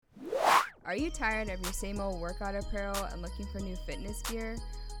Are you tired of your same old workout apparel and looking for new fitness gear?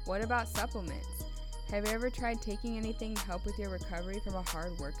 What about supplements? Have you ever tried taking anything to help with your recovery from a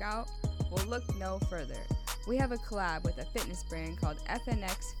hard workout? Well, look no further. We have a collab with a fitness brand called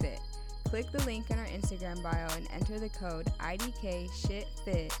FNX Fit. Click the link in our Instagram bio and enter the code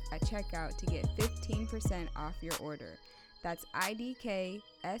IDKSHITFIT at checkout to get 15% off your order. That's IDKSHITFIT.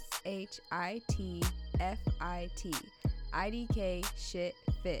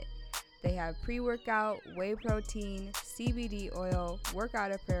 IDKSHITFIT. They have pre-workout, whey protein, CBD oil,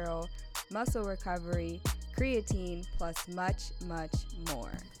 workout apparel, muscle recovery, creatine, plus much, much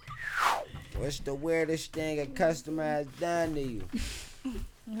more. What's the weirdest thing a customer has done to you? Oh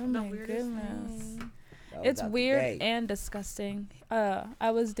my goodness. It's weird and disgusting.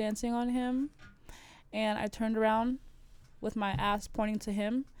 I was dancing on him, and I turned around with my ass pointing to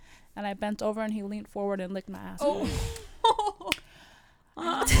him, and I bent over, and he leaned forward and licked my ass. Oh.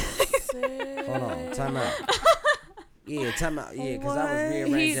 Hold on, time out. Yeah, time out. Yeah, because I was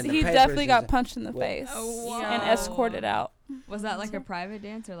rearranging the He papers. definitely got punched in the face wow. and escorted out. Was that like a private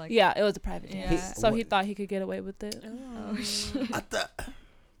dance or like? Yeah, it was a private dance. Yeah. So he thought he could get away with it. Oh shit. I thought.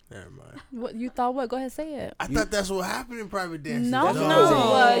 Never mind. What you thought? What? Go ahead, say it. I thought that's what happened in private dances. No, That's no.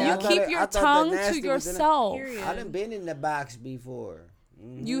 all I'm saying. Yeah, I You thought keep it- I your thought the tongue nasty to was in the- yourself. I done been in the box before.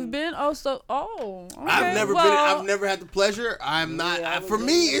 Mm-hmm. You've been okay. I've never been. I've never had the pleasure. I'm not. Yeah, I was for in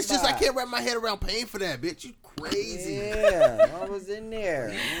me, the it's just I box. can't wrap my head around paying for that, bitch. You crazy. Yeah, I was in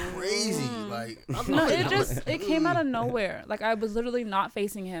there. Crazy. Like No, it came out of nowhere. Like I was literally not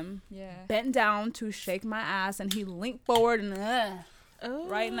facing him. Yeah. Bent down to shake my ass, and he leaned forward and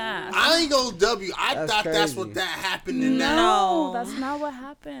right in the ass. I ain't gonna W. I That's thought that's crazy. what that happened in that. No, that's not what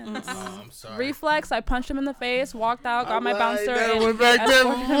happened. Oh, I'm sorry. Reflex. I punched him in the face. Walked out. Got my bouncer. That And went back there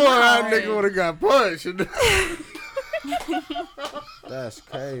before escorted him that out. nigga would have got punched. That's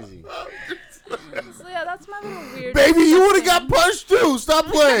crazy. So yeah, that's my little weird. Baby, you would have got punched too. Stop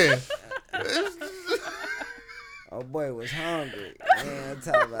playing. Oh boy, was hungry. Man, I'm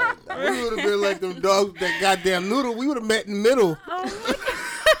talking about it. We would have been like them dogs with that goddamn noodle. We would have met in the middle. Oh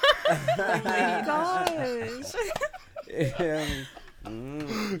my gosh. Yeah.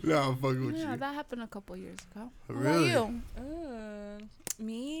 No, I'm fucking with Yeah, you. that happened a couple years ago. Really? How about you?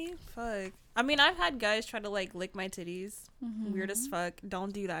 Me? Fuck. I mean, I've had guys try to like lick my titties. Weird as fuck.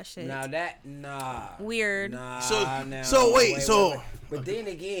 Don't do that shit. Nah. Weird. Nah. So wait. But then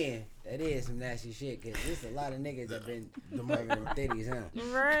again, that is some nasty shit, because there's a lot of niggas that been rubbing them titties, huh?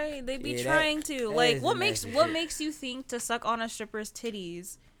 Right? They be Yeah, trying to. that Like, is what some makes nasty what shit. makes you think to suck on a stripper's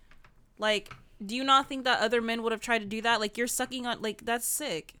titties? Like, do you not think that other men would have tried to do that? Like, you're sucking on, like, that's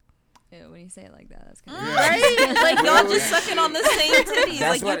sick. Ew, when you say it like that, that's kind of Right? Like, y'all just sucking on the same titties.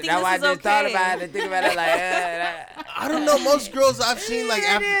 That's Like, what. you That's why I think this just is thought okay. about it and think about it like. I don't know. Most girls I've seen like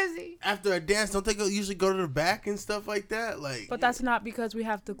after a dance, don't they usually go to the back and stuff like that? Like, But that's not because we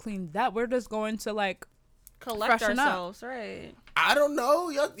have to clean that. We're just going to like Collect freshen up. ourselves, right? I don't know.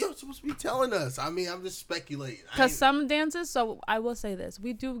 Y'all supposed to be telling us. I mean, I'm just speculating. Because some dances. So I will say this: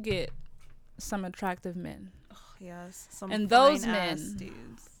 we do get some attractive men Yes. Some And those fine-ass men-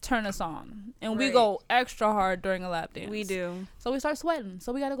 dudes. turn us on, and we Right. go extra hard during a lap dance. We do. So we start sweating.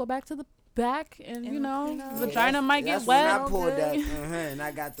 So we got to go back to the back, and you know, you know. vagina might get That's wet. when I pulled okay. that, and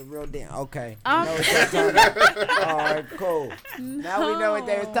I got the real damn. Okay. Um, You know what you're talking about. All right, cool. Now we know what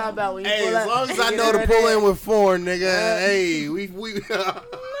they was talking about when you Hey, pull as up. long as You I get know to over pull there. in with four, nigga. Hey, we.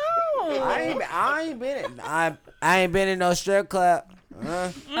 I ain't been in. I ain't been in no strip club.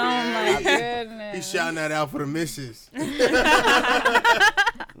 Oh my goodness. He's shouting that out for the missus.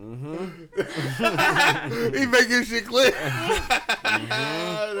 He making shit clear.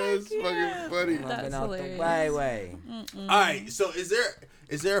 That's fucking funny. I've That's been out the hilarious. way. All right, so is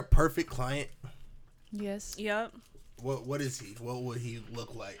there a perfect client? Yes. Yep. What is he? What would he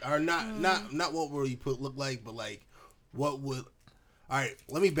look like? Or not what would he look like, but like what would? All right,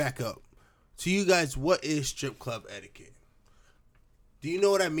 let me back up. To you guys, what is strip club etiquette? Do you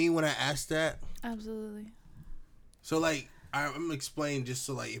know what I mean when I ask that? Absolutely. So like I'm gonna explain just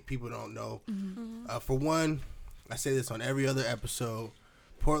so like if people don't know. For one, I say this on every other episode.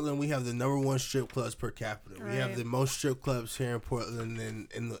 Portland, we have the #1 strip clubs per capita. We have Right. the most strip clubs here in Portland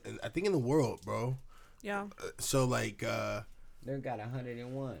and I think in the world, bro. Yeah. So like They got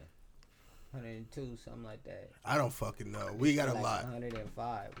 101, 102, something like that. I don't fucking know. We got a Like lot.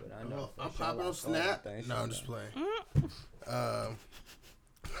 105, but I know. I'm for sure popping on like Snap. all the things No, I'm like just that. playing.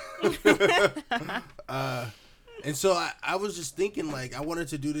 And so I was just thinking, like, I wanted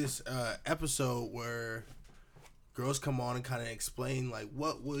to do this episode where girls come on and kind of explain, like,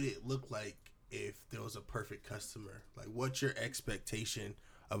 what would it look like if there was a perfect customer? Like, what's your expectation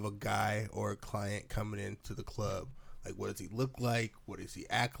of a guy or a client coming into the club? Like, what does he look like? What does he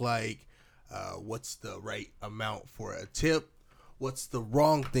act like? What's the right amount for a tip? What's the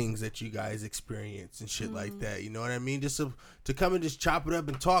wrong things that you guys experience and shit like that? You know what I mean? Just to come and just chop it up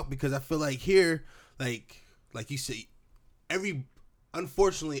and talk, because I feel like here, like you say,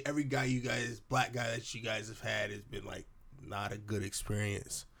 unfortunately, every black guy that you guys have had has been like not a good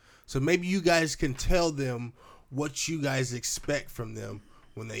experience. So maybe you guys can tell them what you guys expect from them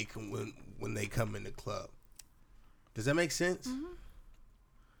when they come in the club. Does that make sense? Mm-hmm.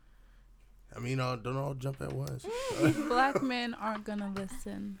 I mean, don't all jump at once. Black men aren't gonna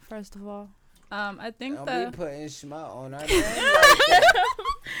listen. First of all, I think don't that be putting schmuck on our name like that.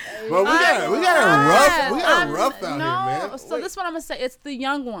 Well, we got a rough out here, man. So this is what I'm gonna say. It's the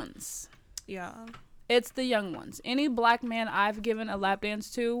young ones. Yeah. It's the young ones. Any black man I've given a lap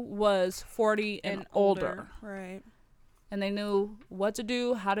dance to was 40 and older. Right. And they knew what to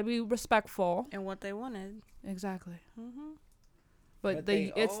do, how to be respectful, and what they wanted. Exactly. Mm-hmm. But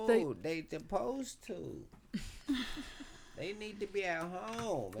they supposed to. They need to be at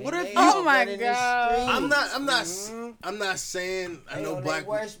home. What if oh my god! I'm not saying I know black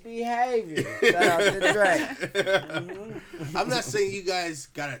worst behavior. Shout out to Drake. I'm not saying you guys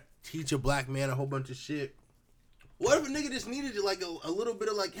gotta teach a black man a whole bunch of shit. What if a nigga just needed like a little bit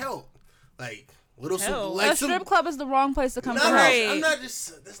of like help, like little help. Like a strip club is the wrong place to come to. I'm not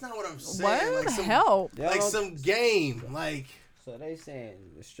just. That's not what I'm saying. What like some help? Like some game, like. So they saying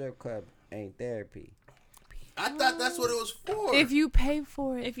the strip club ain't therapy. I thought that's what it was for. If you pay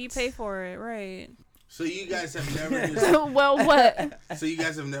for it. If you pay for it, right. So you guys have never just... well, what? So you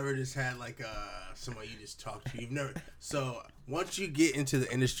guys have never just had like someone you just talk to. You've never... So once you get into the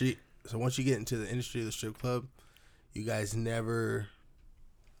industry of the strip club, you guys never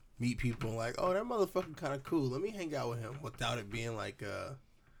meet people and like, oh, that motherfucker kind of cool. Let me hang out with him without it being like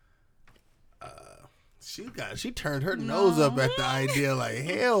She turned her nose up at the idea, like,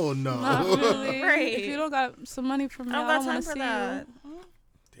 hell no. Not really. Right. If you don't got some money from me, I don't want to see that. you.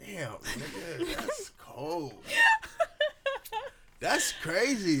 Damn, nigga, that's cold. That's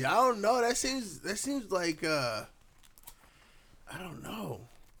crazy. I don't know. That seems like I don't know.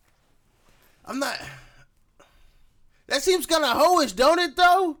 I'm not. That seems kind of hoish, don't it?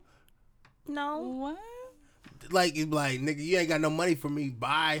 Though. No. What? Like nigga, you ain't got no money for me.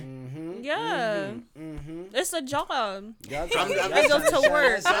 Bye. Mm-hmm, yeah. Mm-hmm. It's a job. I'm I go to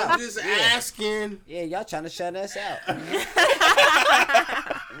work. I'm just asking. Yeah, y'all trying to shut us out.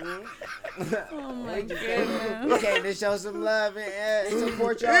 Oh my goodness. We came to show some love and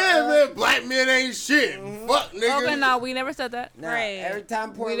support y'all. Yeah, man, black men ain't shit. Fuck, nigga. Okay, no, we never said that. Nah, right. Every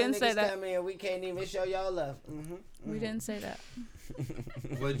time Portland say niggas that. come in, we can't even show y'all love. We didn't say that.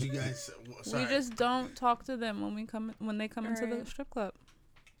 What did you guys say? Sorry. We just don't talk to them when they come into the strip club.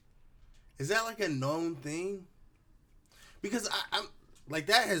 Is that like a known thing? Because I'm like,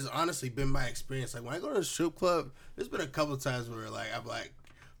 that has honestly been my experience. Like when I go to a strip club, there's been a couple of times where like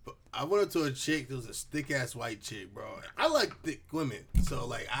I went up to a chick. There was a thick ass white chick, bro. I like thick women, so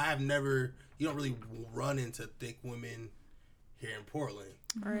like you don't really run into thick women here in Portland.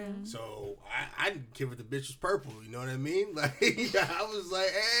 Right. So I didn't give it the bitch was purple. You know what I mean? Like I was like,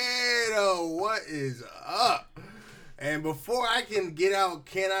 hey, no, what is up? And before I can get out,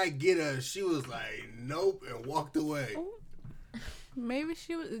 can I get her? She was like, nope, and walked away. Oh. Maybe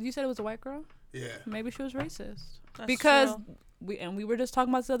she was. You said it was a white girl. Yeah. Maybe she was racist. That's because true. we were just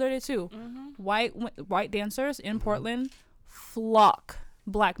talking about this the other day too. Mm-hmm. White dancers in Portland flock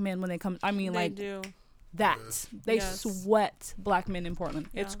black men when they come. I mean, They like do. that. Yes. They Yes. sweat black men in Portland.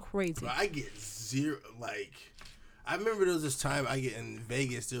 Yeah. It's crazy. But I get zero. Like, I remember there was this time I get in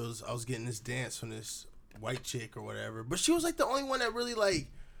Vegas. I was getting this dance from this white chick or whatever, but she was like the only one that really like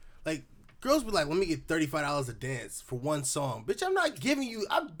girls be like, let me get $35 a dance for one song. Bitch, I'm not giving you.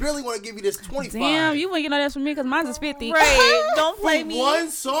 I barely want to give you this 25. Damn, you wouldn't get no dance from me because mine's is 50. Right. Don't play for me. one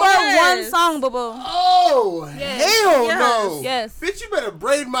song. For one song, boo boo. Oh hell no! Yes. Bitch, you better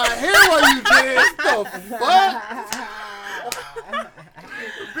braid my hair while you dance. The fuck?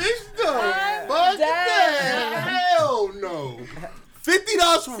 Bitch, the fuck? That? Hell no!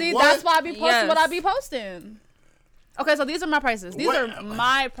 $50 for See, one. that's why I be posting Yes. what I be posting. Okay, so these are my prices. These are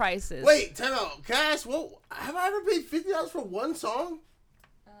my prices. Wait, time out. Can I ask, have I ever paid $50 for one song?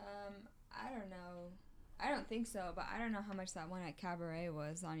 I don't know. I don't think so, but I don't know how much that one at Cabaret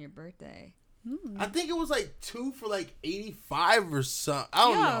was on your birthday. I think it was like 2 for like 85 or something.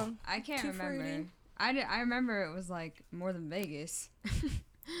 I don't know. I can't 2 for remember. 80. I remember it was like more than Vegas.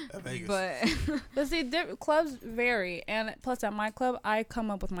 Vegas. But see, clubs vary, and plus at my club, I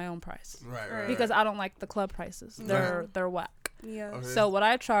come up with my own price Right. because I don't like the club prices. They're whack. Yeah. Okay. So what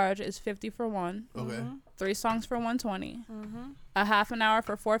I charge is $50 for one. Okay. 3 songs for $120. A half an hour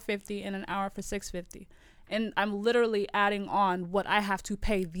for $450 and an hour for $650. And I'm literally adding on what I have to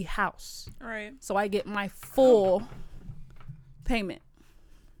pay the house. Right. So I get my full payment.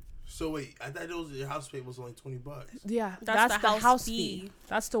 So wait, I thought your house payment was only $20. Yeah, That's the the house fee. fee.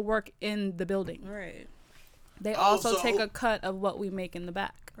 That's the work in the building. Right. They also so- take a cut of what we make in the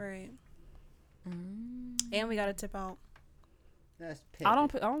back. Right. And we got to tip out. That's I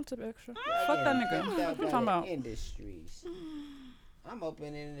don't tip extra. Fuck that nigga. What you talking about? Industries. I'm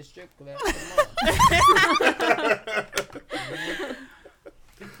opening in the strip club tomorrow.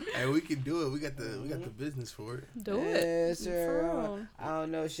 Hey, we can do it. We got the business for it. Do it. Yes, sir. I don't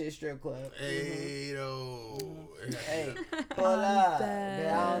know shit strip club. Hey, no. Hey, pull up.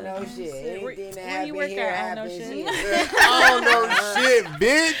 dead. I don't know shit. Anything that where you happens work here at? I know happens shit. here. I don't know shit,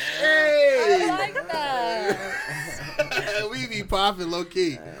 bitch. Hey. like that. We be popping low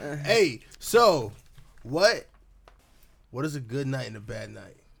key. Hey, so what is a good night and a bad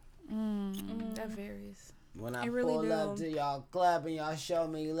night? That varies. When I It really pull up do. to y'all club and y'all show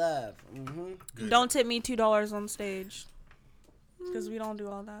me love. Good. Don't tip me $2 on stage. Because we don't do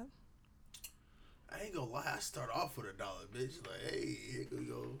all that. I ain't gonna lie, I start off with $1, bitch. Like, hey, here we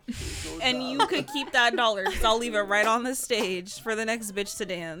go. And you could keep that $1 because I'll leave it right on the stage for the next bitch to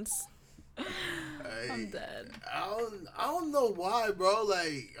dance. I'm dead. I don't know why, bro.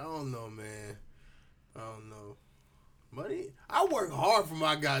 Like, I don't know, man. I don't know. Money? I work hard for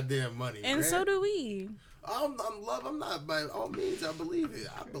my goddamn money, And man. so do we. I'm not by all means. I believe it.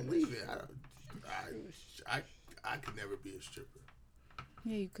 I could never be a stripper.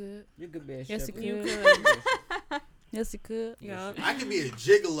 Yeah, you could. You could be a Yes, stripper. you could. Yes, you could. Yeah. I could be a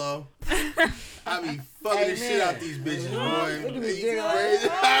gigolo. I be fucking Hey, the shit man. out these bitches, boy. Look at me You jiggle. crazy?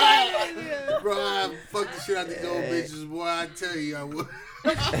 Bro, I fuck the shit out these old bitches, boy. I tell you, I would.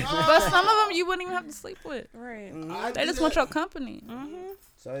 But some of them you wouldn't even have to sleep with. Right. They just want your company.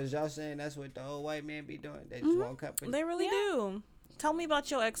 So is y'all saying that's what the old white man be doing? They just want company. They really do. Tell me about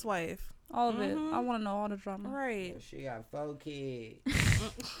your ex-wife. All of it. I want to know all the drama. Right. She got 4 kids.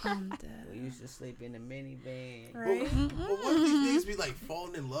 I'm dead. We used to sleep in the minivan. Right. But what if these niggas be like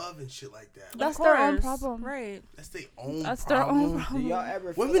falling in love and shit like that? That's Of their own course. problem. Right. That's their own That's problem. their own Do problem. y'all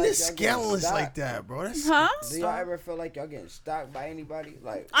ever feel Women like is y'all getting scandalous stalked? like that, bro. That's Huh? Do y'all ever feel like y'all getting stalked by anybody?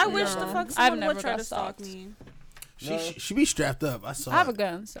 Like I wish the No. fuck I've someone never would try got to stalk stalked. me. She be strapped up. I saw. I have a it.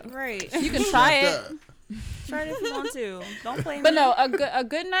 gun, so Right. you can try it. Strapped up. Try it if you want to. Don't play me. But no, a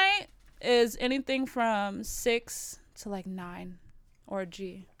good night is anything from 6 to like 9 or a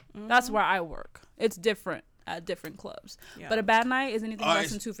G. That's where I work. It's different at different clubs. Yeah. But a bad night is anything All less right,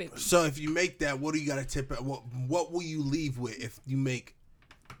 than 250. So if you make that, what do you got to tip at? What will you leave with if you make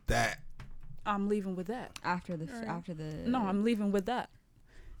that? I'm leaving with that. After the No, I'm leaving with that.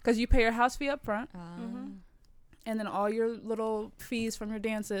 Because you pay your house fee up front. Mm-hmm. And then all your little fees from your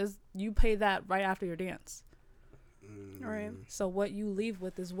dances, you pay that right after your dance. Right. So what you leave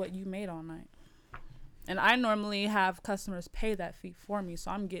with is what you made all night. And I normally have customers pay that fee for me, so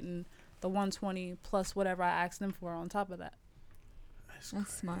I'm getting the 120 plus whatever I ask them for on top of that.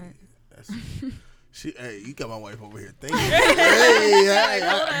 That's smart. Hey, you got my wife over here. Thank you.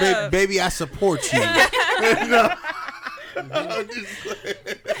 Hey, baby, I support you. No. I'm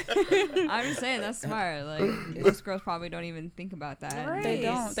I'm just saying that's smart. Like most girls probably don't even think about that. Right. They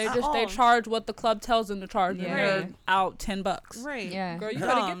don't. They At just they all. charge what the club tells them to charge, and Yeah. they're out $10. Right. Yeah. Girl, you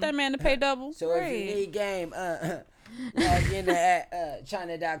better get that man to pay double. So if Right. you need game, log in at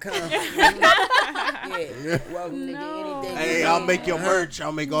China.com. Yeah. Welcome to No. anything. Hey, you I'll need. make your merch.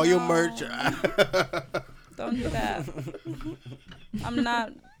 I'll make all your merch. Don't do that. I'm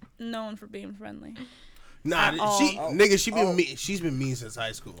not known for being friendly. Nah, she been mean. She's been mean since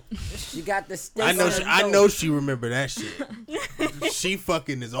high school. She got the steak. I know. on her Know nose. she remember that shit. She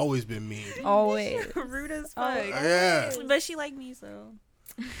fucking has always been mean. Always. Rude as fuck. Yeah. But she like me, so.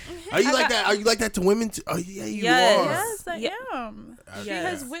 Are you like that? Are you like that to women? Too? Oh yeah, you Yes. are. Yes, I Yeah. am. She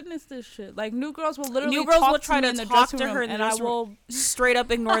Yes. has witnessed this shit. Like new girls will literally New girls talk will try me to in the talk dressing to room, her in the and I dressing room. will. Straight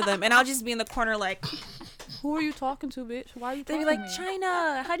up ignore them. And I'll just be in the corner like, Who are you talking to, bitch? Why are you they'd talking be to like, me?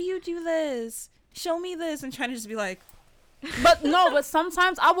 China, how do you do this? Show me this. And China just be like, But no, but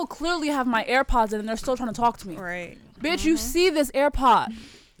sometimes I will clearly have my AirPods in and they're still trying to talk to me. right. Bitch, you see this AirPod.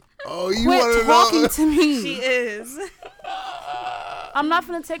 Oh, you want Quit to talking know? to me. She is. I'm not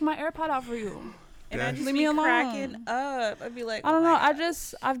gonna take my AirPod out for you. And I just Leave be me alone. cracking up. I'd be like, I don't oh know. my God.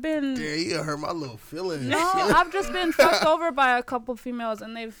 I've been Yeah, you hurt my little feelings. no, I've just been fucked over by a couple females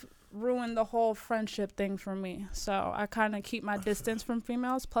and they've ruined the whole friendship thing for me. So I kind of keep my distance from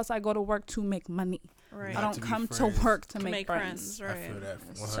females. Plus, I go to work to make money. Right. I don't come to work to make friends. Right. I feel that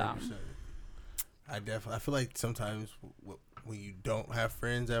 100%. I feel like sometimes when you don't have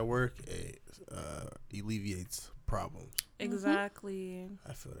friends at work, it alleviates problems. Exactly.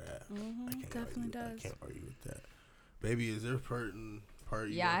 I feel that. Definitely does. I can't argue with that. Baby, is there a part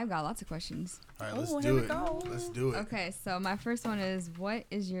Yeah, I've got lots of questions. All right, let's do it. Let's do it. Okay, so my first one is, what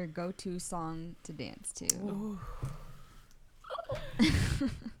is your go-to song to dance to?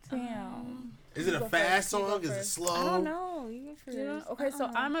 Damn. Is it a fast song? Is it slow? I don't know. You go first. Yeah. Okay, so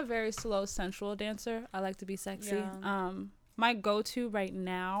I'm a very slow, sensual dancer. I like to be sexy. Yeah. My go-to right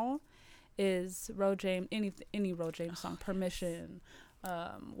now is Ro James. Any Ro James song. Permission.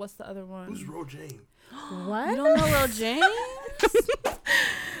 What's the other one? Who's Ro James? What? You don't know Ro James?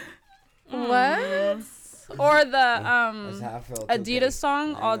 What? Or the That's how I feel Adidas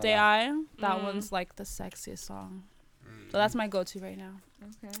song, All Day I. I. That one's like the sexiest song. So that's my go-to right now.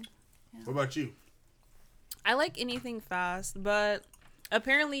 Okay. Yeah. What about you? I like anything fast, but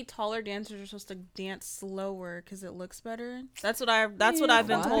apparently taller dancers are supposed to dance slower because it looks better. That's what I've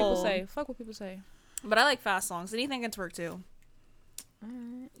been told. Fuck what people say. But I like fast songs. Anything can twerk too.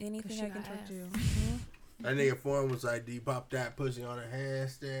 Alright. Anything I can twerk to. That nigga form was like, D pop that pussy on a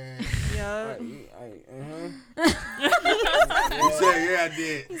handstand. Yeah. You said, yeah, I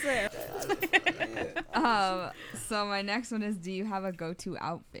did. He said. So my next one is, do you have a go-to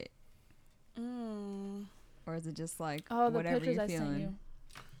outfit? Mm. Or is it just like The whatever pictures you're I feeling? sent you.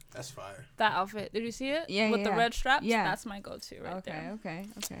 That's fire. That outfit. Did you see it? Yeah, With the red straps? Yeah. That's my go-to right there. Okay.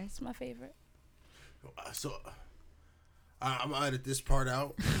 It's my favorite. So I'm gonna edit this part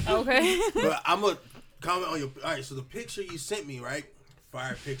out. Okay. But I'm gonna comment on your. All right, so the picture you sent me, right?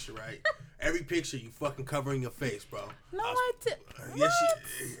 Fire picture, right? Every picture you fucking covering your face, bro. No, I did. Yes,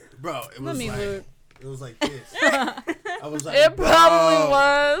 bro. It was like rude. it was like this. I was like, It probably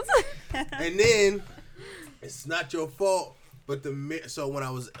was. And then it's not your fault, but so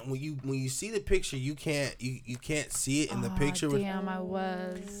when you see the picture, you can't see it in the picture. Damn, I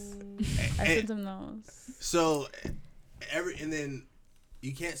was. I sent him those. So and then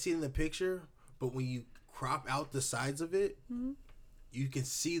you can't see it in the picture, but when you crop out the sides of it, you can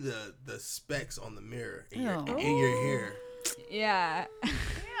see the specks on the mirror in your hair. Yeah.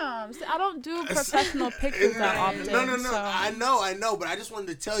 Damn. See, I don't do professional pictures that often. No. So. I know, but I just wanted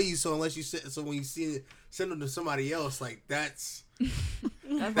to tell you. So when you see it, send them to somebody else. Like that's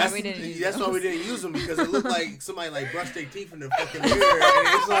why we didn't use that's why we didn't use them, because it looked like somebody like brushed their teeth in the fucking mirror. And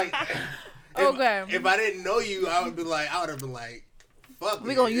it's like, if I didn't know you, I would have been like. Fuck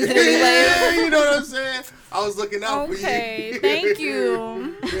We gonna use it anyway. You know what I'm saying? I was looking out for you. Okay, thank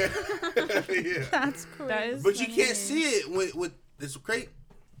you. Yeah. That's cool. But you can't see it with this great.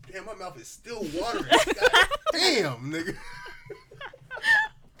 Damn, my mouth is still watering. God damn, nigga.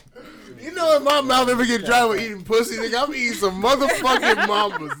 You know, if my mouth ever get dry with eating pussy, nigga, I'm eating some motherfucking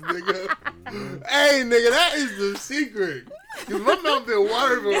mambas, nigga. Hey, nigga, that is the secret. Cause my mouth been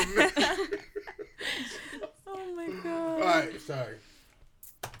watering for a minute. Oh my god. All right, sorry.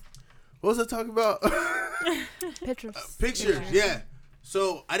 What was I talking about? Pictures. Pictures, yeah.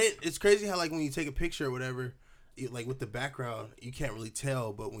 So it's crazy how like when you take a picture or whatever, like with the background, you can't really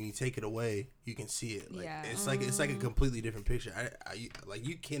tell, but when you take it away, you can see it. Like, Yeah. it's like a completely different picture. Like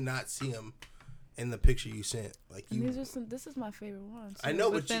you cannot see them in the picture you sent. Like you. This is my favorite one. So, I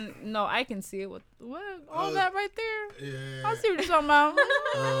know, but but no, I can see it with all that right there. Yeah. I see what you're talking about.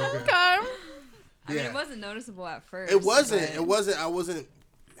 Okay. I mean, it wasn't noticeable at first. It wasn't. I wasn't.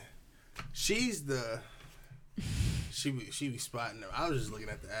 She be spotting them. I was just looking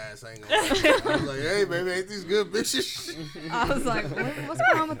at the ass. I ain't gonna lie. I was like, hey, baby, ain't these good bitches? I was like, what's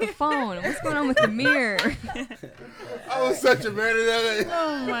going on with the phone? What's going on with the mirror? I was such a man of that.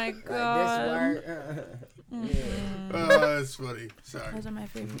 Oh my god. That's funny. Sorry. Those are my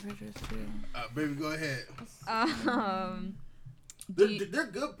favorite pictures too. Baby, go ahead. They're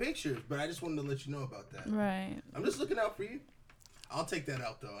good pictures, but I just wanted to let you know about that. Right. I'm just looking out for you. I'll take that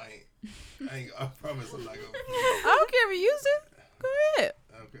out though. I promise I'm not gonna. I don't care if you use it. Go ahead.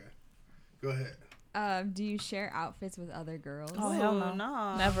 Okay. Go ahead. Do you share outfits with other girls? Oh hell no.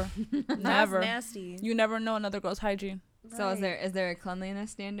 Nah. Never. That's Never. nasty. You never know another girl's hygiene. So is there a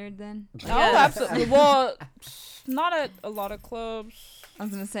cleanliness standard then? Oh, absolutely. Well, not at a lot of clubs. I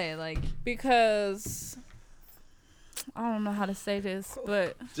was gonna say like because I don't know how to say this,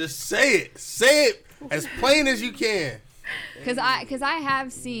 but just say it as plain as you can. Cause I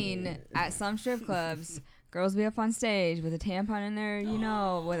have seen at some strip clubs girls be up on stage with a tampon in there,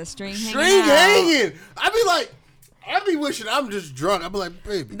 with a string hanging out. I be like, I be wishing I'm just drunk. I be like,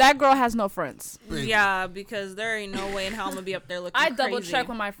 baby. That girl has no friends. Baby. Yeah, because there ain't no way in hell I'm gonna be up there looking I crazy. double check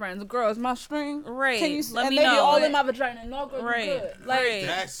with my friends. Girl, is my string? Right. Can you Let and me they be know. all in my vagina. No, girl, Right. you good. Like, Right.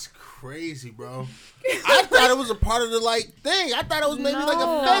 That's crazy, bro. I thought it was a part of the thing. I thought it was maybe like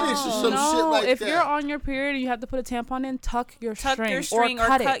a fetish or some shit like if that. you're on your period and you have to put a tampon in, tuck your string or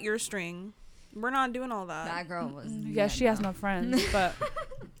cut cut it. your string. We're not doing all that. That girl was. Yeah, she has no friends. But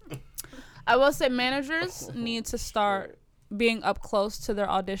I will say managers need to start being up close to their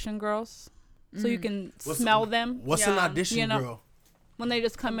audition girls, so you can smell them. What's an audition girl? When they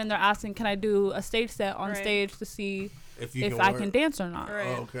just come in, they're asking, "Can I do a stage set on stage to see if I can dance or not?" Right.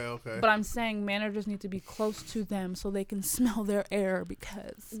 Oh, okay. But I'm saying managers need to be close to them so they can smell their air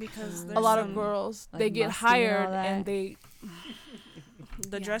because a lot of girls like they get musty and hired all that. and they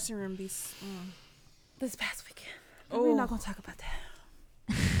The dressing room be. this past weekend. But we're not gonna talk about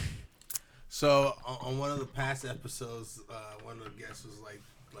that. So on one of the past episodes, one of the guests was like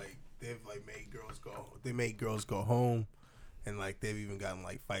they've like made girls go home, and like they've even gotten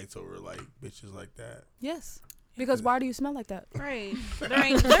like fights over like bitches like that. Yes. Because why do you smell like that? Right. There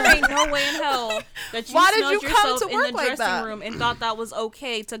ain't no way in hell that you Why did smelled you come yourself to in work the like dressing that? room and thought that was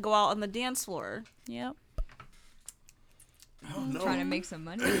okay to go out on the dance floor. Yep. I don't know. Trying to make some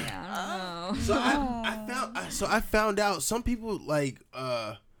money. Yeah, I don't know. So I found out some people like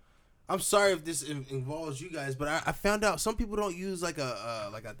I'm sorry if this involves you guys, but I found out some people don't use like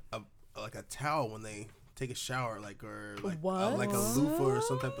a towel when they take a shower, like like a loofah or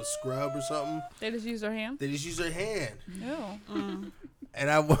some type of scrub or something. They just use their hand? They just use their hand. Ew. And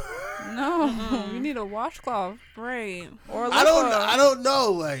I No, you need a washcloth. Right. Or I don't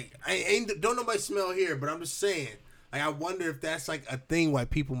know. Like don't nobody smell here, but I'm just saying. Like I wonder if that's like a thing why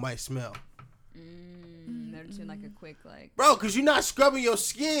people might smell. They're doing like a quick like. Bro, cause you're not scrubbing your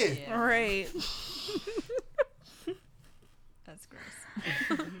skin. Yeah. Right. That's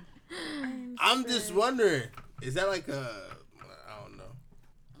gross. I'm just wondering, is that like I don't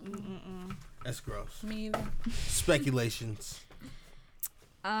know. That's gross. Me either. Speculations.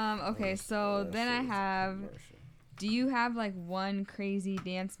 Okay, so then I have. Do you have like one crazy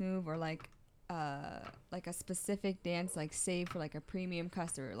dance move or like a specific dance like save for like a premium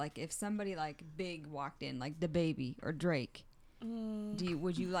customer? Like if somebody like big walked in, like the baby or Drake,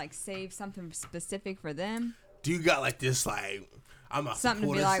 would you like save something specific for them? Do you got like this like I'm about Something to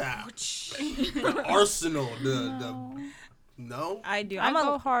pull to be this like, out? The arsenal, no. I do. I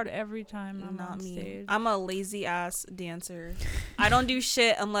go hard every time I'm Not on me. stage. I'm a lazy ass dancer. I don't do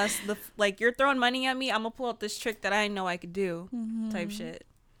shit unless you're throwing money at me. I'm gonna pull out this trick that I know I could do, type shit.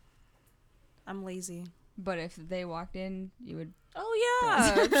 I'm lazy. But if they walked in, you would. Oh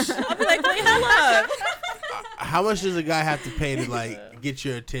yeah. I'll be like, wait, hell up. How much does a guy have to pay to like get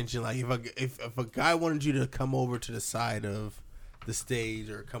your attention? Like if a guy wanted you to come over to the side of the stage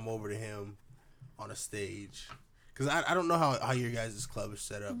or come over to him on a stage, because I don't know how your guys' club is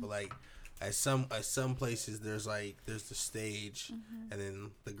set up, but like at some places there's the stage, and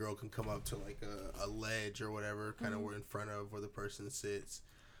then the girl can come up to like a ledge or whatever, kind of where in front of where the person sits.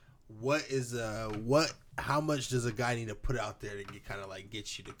 How much does a guy need to put out there to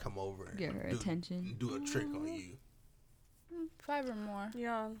get you to come over and Get her attention. do a trick on you? 5 or more.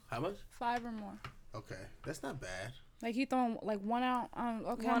 Yeah. How much? 5 or more. Okay, that's not bad. Like he throwing like one out.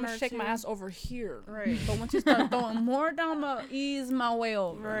 Okay, One I'm gonna or shake my two. ass over here. Right. But once you start throwing more down, I'm gonna ease my way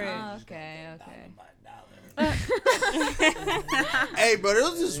over. Right. Okay. Hey, bro, there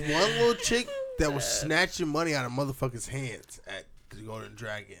was this one little chick that was snatching money out of motherfuckers' hands at the Golden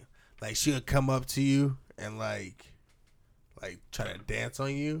Dragon. Like she would come up to you and like try to dance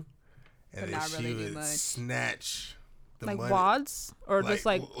on you, and But then not she really do would much. snatch the Like money. wads or just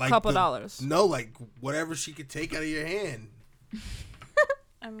like a couple dollars. No, like whatever she could take out of your hand.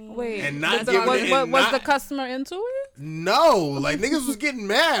 I mean, Wait, And not was, giving was, it- was, and was not- the customer into it? No, like niggas was getting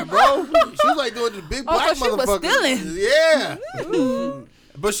mad, bro. She was like doing the big Oh, black so she was motherfucker. stealing. Yeah.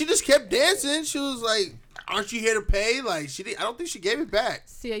 But she just kept dancing. She was like, "Aren't you here to pay?" Like I don't think she gave it back.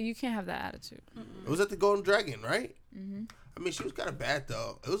 See, you can't have that attitude. It was at the Golden Dragon, right? Mm-hmm. I mean, she was kind of bad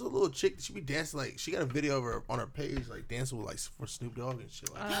though. It was a little chick that she be dancing like she got a video of her on her page like dancing with like for Snoop Dogg and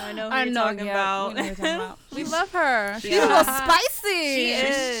shit like that. I know who you're talking about. We know who you're talking about. We love her. She's Yeah. a little spicy. She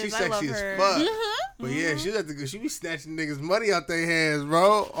is. She's I love sexy as her. fuck. But yeah, she be snatching niggas' money out their hands,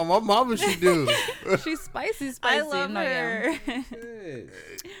 bro. On my mama, she do. She's spicy. I love No, yeah. her.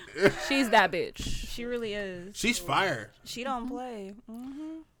 She's that bitch. She really is. She's fire. She don't play.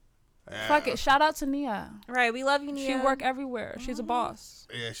 Yeah. Fuck it. Shout out to Nia. Right, we love you, Nia. She work everywhere. She's a boss.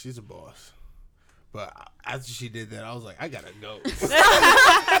 Yeah, she's a boss. But after she did that, I was like, I gotta go.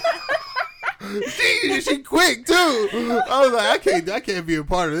 she quick too. I was like, I can't be a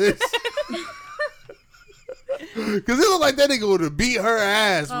part of this. Cause it looked like that nigga would have beat her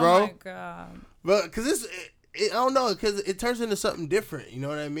ass, bro. Oh my god. But cause I don't know, cause it turns into something different. You know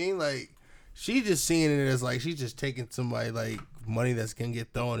what I mean? Like she just seeing it as like she's just taking somebody like money that's gonna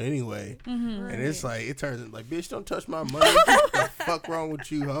get thrown anyway, and it's like it turns into like, bitch, don't touch my money. What the fuck wrong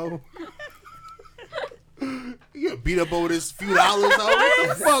with you, ho? You get beat up over this few dollars, ho? What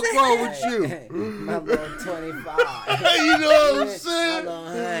the fuck wrong with you? My little 25. You know what I'm saying? My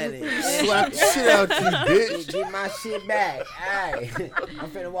little 100. Slap the shit out you, bitch. Get my shit back. Hey,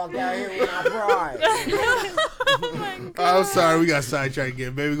 I'm finna walk out here with my pride. Oh my god. I'm sorry, we got sidetracked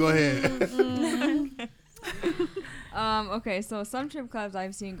again, baby. Go ahead. Okay, so some strip clubs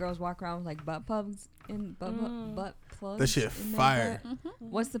I've seen girls walk around with like butt plugs in butt plugs. That shit in their fire. butt.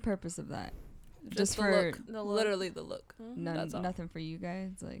 What's the purpose of that? Just for the look. Literally the look. That's all. Nothing for you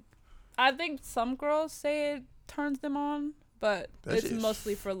guys. Like, I think some girls say it turns them on, but it's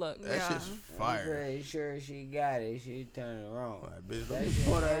mostly for look. That shit's I'm fire. pretty sure she got it. She turned it wrong. Like, bitch, That don't shit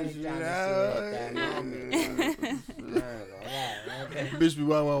pull that ain't shit trying to out. see at that moment. Bitch be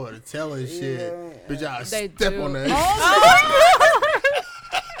walking around with a tail and shit. Yeah. Bitch, I'll They step do. on that.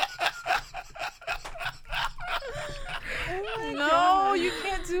 No, you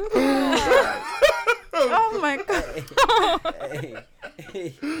can't do that. Oh my god.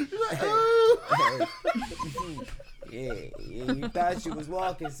 Yeah, you thought she was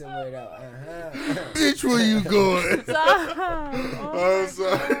walking somewhere though. Bitch, where you going? Stop. I'm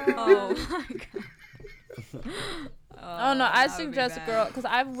sorry. oh my god. Oh no, I that would be suggest a bad. girl because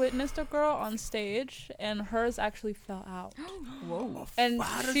I've witnessed a girl on stage and hers actually fell out. Whoa. And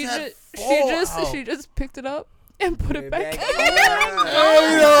How does she that just fall out? she just picked it up and put it back. Hey,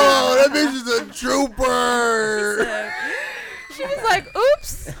 yo, that bitch is a trooper. She was like,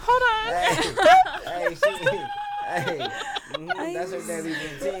 "Oops, hold on." That's her daily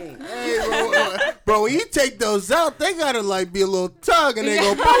routine. Hey, bro, when you take those out, they gotta like be a little tug and they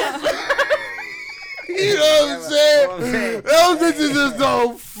go poof. You know what I'm saying? Those bitches just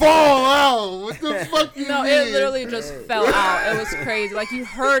don't fall out. What the fuck you No, mean? it literally just fell out. It was crazy. Like you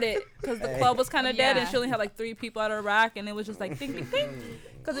heard it because the club was kind of dead and she only had like 3 people at her rack and it was just like ding ding ding.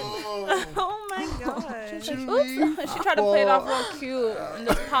 Cause it, Oh my god. she said, oops. And she tried to play it off real cute and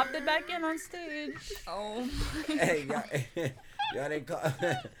just popped it back in on stage. Oh. Hey, y'all didn't call.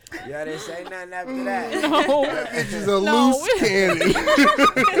 Y'all didn't say nothing after that. No. That bitch is a loose cannon.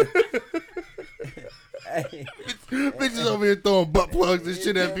 Hey, Bitches over here throwing butt plugs and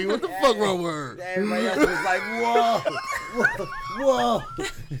shit at people. What the fuck wrong with her? everybody else was like, whoa.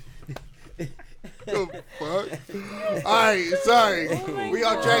 The fuck? Alright, sorry. We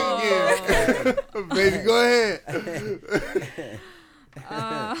on track again. Baby, go ahead.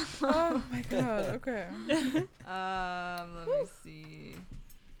 Oh my god. Okay. Let me see.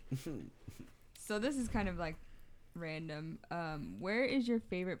 So this is kind of like random. Where is your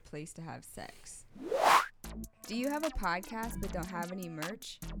favorite place to have sex? Do you have a podcast but don't have any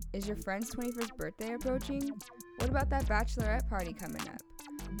merch? Is your friend's 21st birthday approaching? What about that bachelorette party coming up?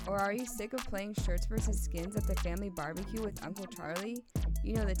 Or are you sick of playing shirts versus skins at the family barbecue with Uncle Charlie?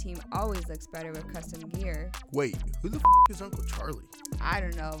 You know the team always looks better with custom gear. Wait, who the is Uncle Charlie? I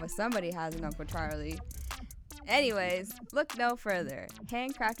don't know, but somebody has an Uncle Charlie. Anyways, look no further.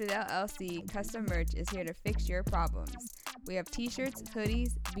 Handcrafted LLC custom merch is here to fix your problems. We have t-shirts,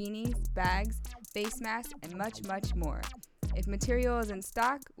 hoodies, beanies, bags, face masks, and much, much more. If material is in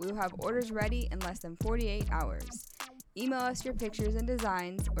stock, we will have orders ready in less than 48 hours. Email us your pictures and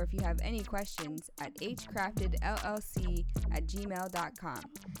designs, or if you have any questions, at hcraftedllc@gmail.com.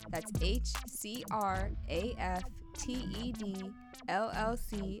 That's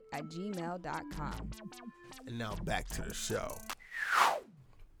hcraftedllc@gmail.com. And now back to the show.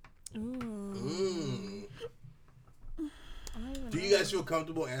 Do you guys feel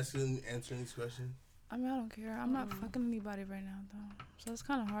comfortable answering these questions? I mean, I don't care. I'm not fucking anybody right now, though. So it's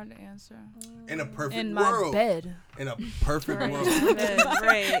kind of hard to answer. In a perfect In world. my bed. In a perfect world.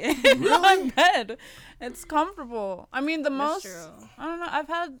 Right. In my bed. It's comfortable. I mean, That's most. true. I don't know. I've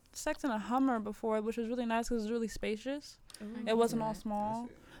had sex in a Hummer before, which was really nice because it was really spacious. It wasn't all small.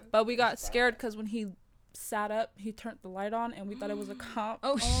 But we got scared because when he sat up, he turned the light on, and we thought it was a cop.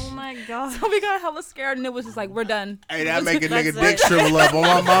 Oh my god. So we got hella scared, and it was just like, we're done. Hey, that make a nigga That's dick it. shrivel up on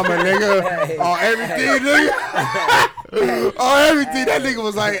my mama, nigga. On everything, nigga. On everything. That nigga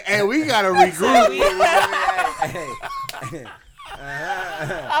was like, hey, we gotta regroup.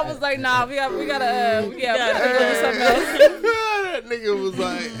 I was like, nah, we gotta go do something else. That nigga was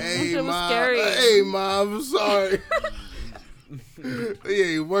like, hey, shit was mom. scary. Hey, mom, I'm sorry. He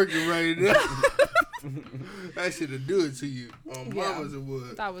ain't working right now. That should do it to you. Mamas it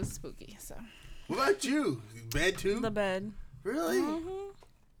would. That was spooky. So. What about you? Bed too? The bed. Really? Mm-hmm.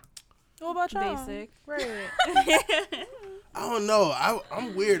 What about y'all? Basic. Right. I don't know.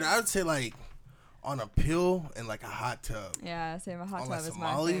 I'm weird. I would say like on a pill and like a hot tub. Yeah, same. A hot On, tub like, is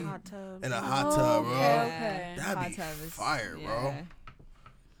Somali? my thing. Hot tub. And a hot tub, bro. Yeah. Okay. That'd Hot be tub is fire, bro.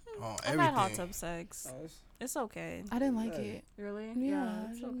 Oh, I've everything. had hot tub sex. It's okay. I didn't like it. Really? Yeah,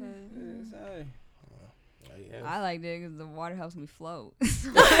 It's okay. I liked it because the water helps me float.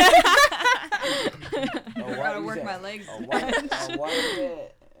 Oh, Gotta work my legs.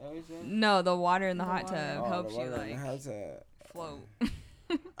 No, the water in the hot tub helps you like float.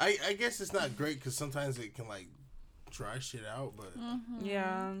 I guess it's not great because sometimes it can like dry shit out, but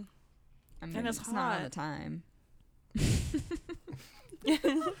Yeah. I mean, And it's not all hot. the time.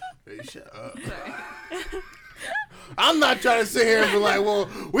 hey, shut up. I'm not trying to sit here and be like, well,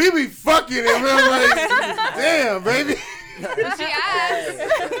 we be fucking and we're like, damn, baby. She asked.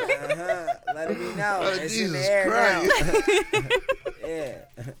 Let it be known. Oh, It's Jesus in the air Christ. now. Yeah.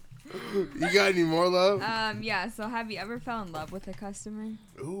 You got any more love? Yeah. So, have you ever fell in love with a customer?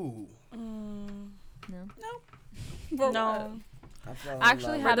 Ooh. No. No. I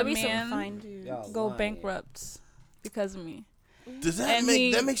actually had a There'll be some man fine dudes. go bankrupt because of me. Does that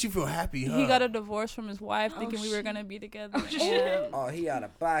And that makes you feel happy, huh? He got a divorce from his wife, thinking we were gonna be together. Oh, he out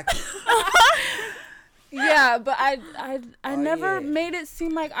of pocket. Yeah, but I never yeah. made it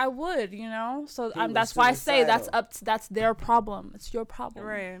seem like I would, you know. So was that's why I say suicidal. that's their problem. It's your problem.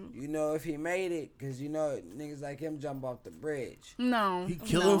 Right. You know if he made it, because you know niggas like him jump off the bridge. No, He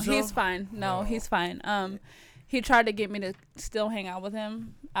killed no, himself? he's fine. No, he's fine. He tried to get me to still hang out with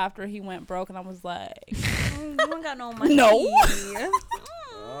him after he went broke, and I was like, You don't got no money. No.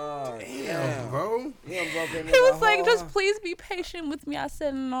 Oh, Damn, bro. He done broke into he was the like, whole- just please be patient with me. I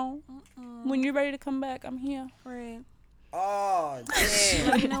said no. When you're ready to come back, I'm here. Right. Oh, Let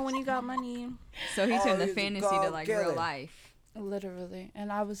damn. me know when you got money. So he turned the he's a fantasy to cold like killer. real life. Literally.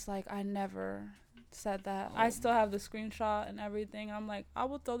 And I was like, I never said that. I still have the screenshot and everything. I'm like, I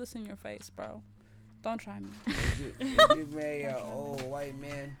will throw this in your face, bro. Don't try me. If you marry an old white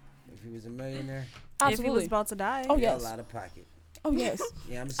man, if he was a millionaire, If he was about to die. Oh, he got yes. a lot of pocket. Oh, yes.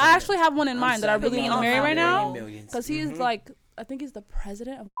 Yeah, I'm I saying. actually have one in mind that I really want to marry right now. Millions. Because he's Mhm. like, I think he's the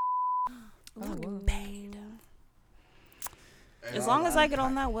president of Paid. As long as I get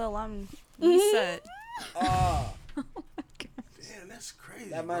on that will, I'm set. Oh, Damn, that's crazy.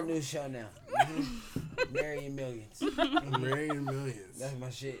 that's my bro. new show now. Marrying millions. Marrying millions. That's my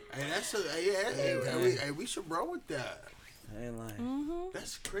shit. Hey, that's hey, we should roll with that. I ain't lying.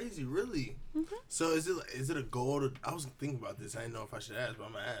 That's crazy, really. So is it a goal to? I was thinking about this. I didn't know if I should ask, but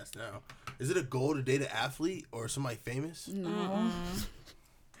I'm gonna ask now. Is it a goal to date an athlete or somebody famous? No.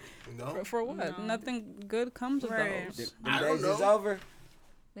 No. For what? No. Nothing good comes of Right. those. Them I don't days is know. over.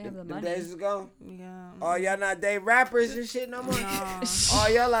 They have the Them money. days is gone. Yeah. Oh, y'all not date rappers and shit no more? No. Oh,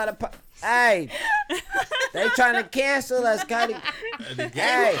 y'all out of hey, they trying to cancel us, Cuddy.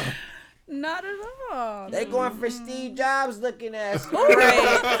 Hey, Not at all. they going for Steve Jobs looking ass.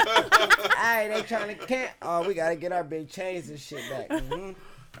 Hey, they trying to cancel. Oh, we gotta get our big chains and shit back. Mhm.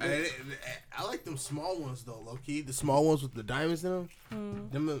 I like them small ones though, low key. The small ones with the diamonds in them.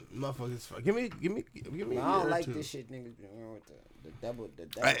 Them motherfuckers. Give me. I don't like this shit, niggas. With the double.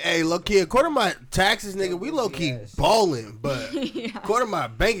 Hey, low key. According to my taxes, nigga, we low key Yes. balling, but according to my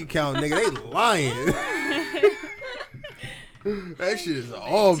bank account, nigga, they lying. That shit is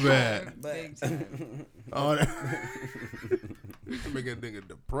all bad. But All that. Make a nigga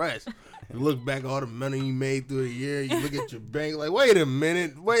depressed. You look back all the money you made through the year. You look at your bank like, wait a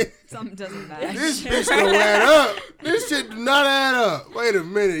minute, wait. Something doesn't matter. This bitch don't add up. This shit do not add up. Wait a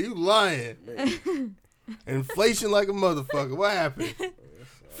minute, you lying. Inflation like a motherfucker. What happened?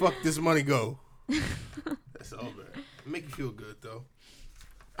 Fuck this money go. That's all bad. Make you feel good though.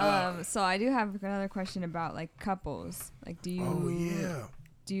 So I do have another question about like couples. Like, do you? Oh yeah.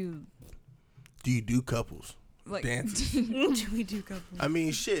 Do you Do you do couples? like? Dances. Do we do couples? I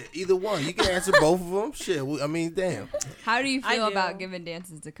mean, shit. Either one. You can answer both of them. Shit. I mean, damn. How do you I feel do. about giving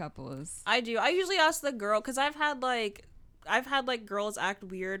dances to couples? I do. I usually ask the girl because I've had like girls act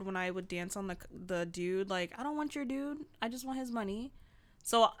weird when I would dance on the dude. Like, I don't want your dude. I just want his money.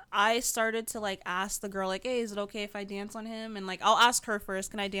 So I started to like ask the girl like, hey, is it okay if I dance on him? And like, I'll ask her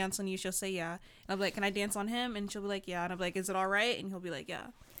first, can I dance on you? She'll say yeah. And I'll be like, can I dance on him? And she'll be like, yeah. And I'm like, is it all right? And he'll be like, yeah.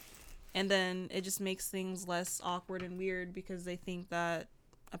 And then it just makes things less awkward and weird because they think that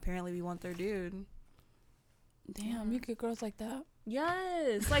apparently we want their dude. Damn, you get girls like that.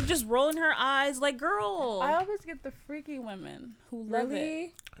 Yes, like just rolling her eyes, like girl. I always get the freaky women who love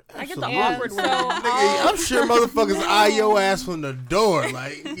it. I get the Absolutely. awkward So, women. Nigga, I'm sure motherfuckers eye your ass from the door.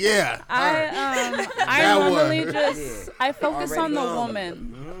 Like, yeah. I That normally one. just I focus Already on the gone.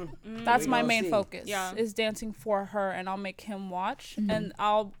 woman. Mm-hmm. That's We my gonna main see. focus. Yeah. Is dancing for her, and I'll make him watch, and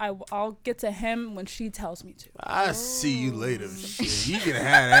I'll get to him when she tells me to. I see you later. Shit. You can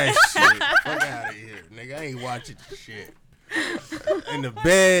have that shit. Fuck out of here, nigga. I ain't watching shit. In the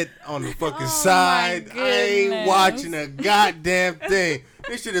bed, on the fucking side. I ain't goodness. watching a goddamn thing.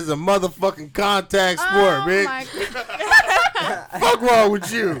 This shit is a motherfucking contact sport, Oh bitch. my Fuck wrong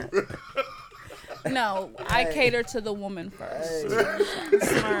with you? No, I cater to the woman first.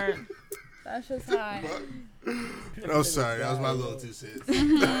 Smart. That's just how I am. Oh, sorry. That was my little 2 cents. Go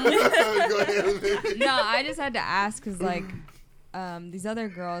ahead, baby. No, I just had to ask because like these other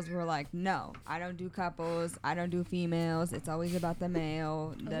girls were like, no, I don't do couples, I don't do females. It's always about the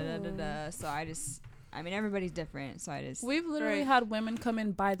male. Da da da da. So I mean, everybody's different. So We've literally Right. had women come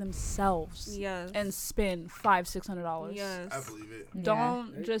in by themselves Yes. and spend $500-$600. Yes. I believe it.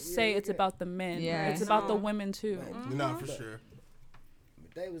 Don't just say it's about the men. Yeah. It's about the No. women too. No, for sure.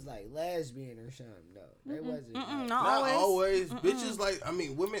 But they was like lesbian or something, though. They wasn't. Not Not always. always. Bitches like, I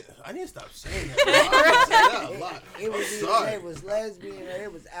mean, women. I need to stop saying that. Bro. I say that a lot. It was I'm either sorry. they was lesbian or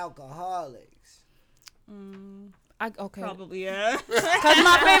it was alcoholics. Okay. Probably, yeah. Because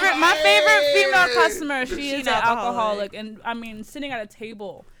my favorite female customer, she She is an an alcoholic. alcoholic, and I mean, sitting at a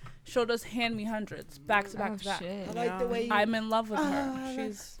table, she'll just hand me hundreds back to back Oh to back. shit. I like the way you. I'm in love with her.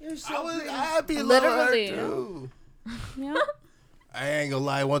 She's You're so pretty. I'd be Literally. literally. yeah. I ain't gonna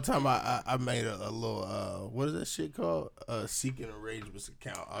lie. One time I made a little what is that shit called? Seeking arrangements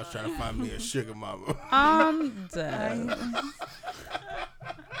account. I was trying to find me a sugar mama. I'm dead.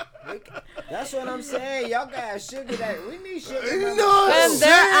 That's what I'm saying. Y'all got sugar that we need sugar. You mamas know what I'm And too.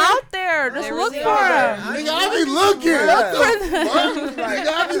 they're out there. Just They look really for are. them. Nigga, I be looking. Yeah. What the fuck? Nigga,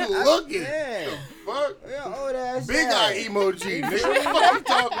 I be looking. Yeah. Fuck. Yeah, old ass. Big eye emoji. Nigga, what the fuck you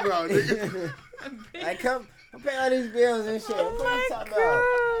talking about, nigga? Like, come pay all these bills and shit. What you talking about?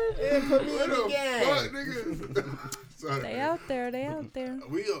 Yeah, put me What in the the game. fuck, nigga? Sorry. They out there. They out there.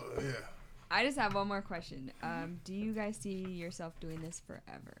 We go, yeah. I just have one more question. Do you guys see yourself doing this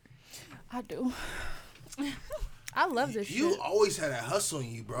forever? I do. I love this You shit. always had that hustle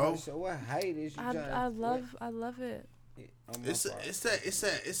in you, bro. So what height is you trying I love it.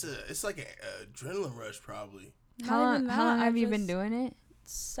 It's like an adrenaline rush, probably. How even long that, have you been just- doing it?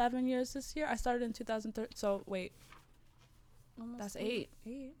 7 years this year. I started in 2013. So wait, Almost that's 8.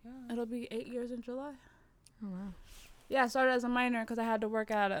 Yeah. It'll be 8 years in July. Oh wow. Yeah, I started as a minor because I had to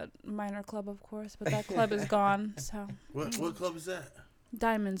work at a minor club, of course, but that club is gone. So What club is that?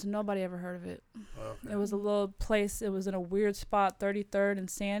 Diamonds, nobody ever heard of it. Okay. It was a little place. It was in a weird spot, 33rd and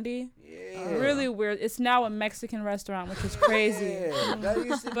Sandy. Yeah. Really weird. It's now a Mexican restaurant, which is crazy. Yeah. That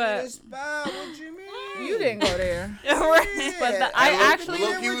used to But- be the spot. What you mean? You didn't go there. Yeah. But I I actually-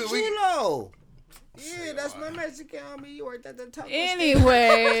 worked Look, with we- Chulo. Yeah, that's my Mexican homie. You worked at the top.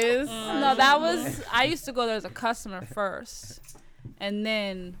 Anyways, no, that was I used to go there as a customer first, and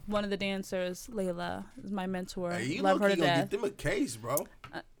then one of the dancers, Layla, is my mentor. Hey, you Love her low-key to gonna death. get them a case, bro.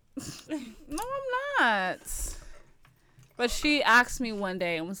 No, I'm not. But she asked me one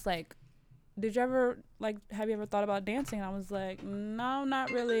day and was like, "Did you ever have you ever thought about dancing?" And I was like, "No,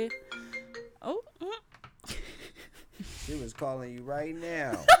 not really." Oh. She was calling you right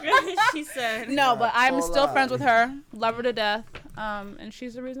now. She said. No, but I'm Full still on. friends with her. Love her to death. And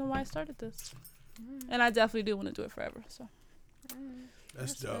she's the reason why I started this. And I definitely do want to do it forever. So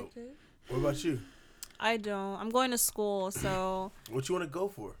That's dope. What about you? I don't. I'm going to school, so What you want to go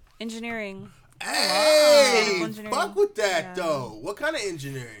for? engineering, Hey, Mechanical engineering. fuck with that Yeah. though. What kind of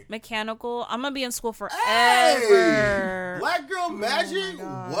engineering? mechanical. I'm gonna be in school forever. Hey, Black girl magic.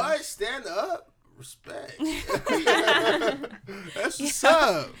 gosh. What? Stand up. Respect. That's what's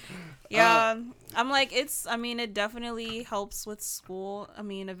up. Yeah, I'm like it definitely helps with school. I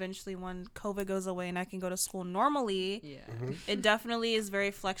mean, eventually when COVID goes away and I can go to school normally, Yeah. it definitely is very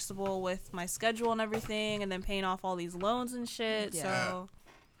flexible with my schedule and everything, and then paying off all these loans and shit. Yeah. So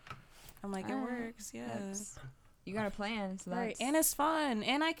I'm like, it Alright. works. Yeah. That's- You got a plan, so Right, that's and it's fun,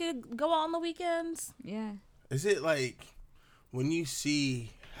 and I could go out on the weekends. yeah. Is it like when you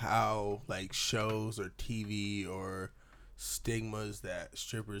see how like shows or TV or stigmas that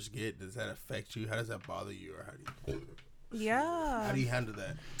strippers get, does that affect you? How does that bother you, or how Yeah. do you handle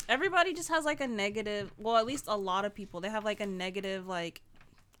that? Everybody just has like a negative, well, at least a lot of people, they have like a negative, like,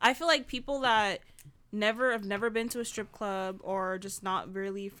 I feel like people that have never been to a strip club or just not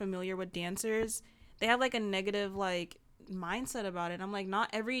really familiar with dancers, they have like a negative like mindset about it. I'm like, not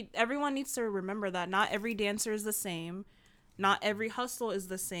everyone needs to remember that not every dancer is the same. Not every hustle is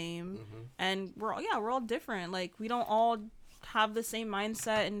the same. And we're all different. Like, we don't all have the same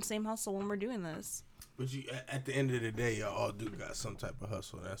mindset and same hustle when we're doing this. But you, at the end of the day, y'all all do got some type of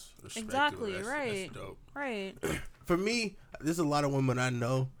hustle. That's respectable. Exactly, that's, right. That's dope. Right. For me, there's a lot of women I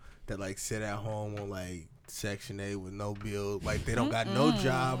know that like sit at home on like Section 8 with no bills, like they don't got no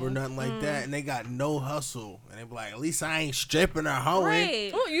job or nothing like that, and they got no hustle, and they be like, at least I ain't stripping or hoeing.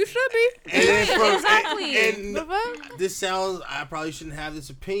 Right. Oh, you should be. Exactly. And this sounds, I probably shouldn't have this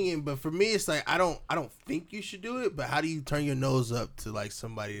opinion, but for me, it's like I don't think you should do it. But how do you turn your nose up to like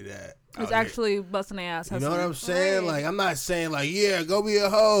somebody that is actually busting their ass? You know what I'm saying? Right. Like, I'm not saying like, yeah, go be a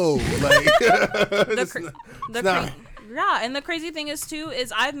hoe. Like, yeah, and the crazy thing is too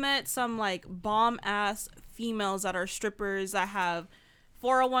is I've met some like bomb ass females that are strippers that have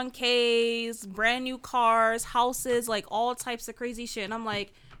 401ks, brand new cars, houses, like all types of crazy shit. And I'm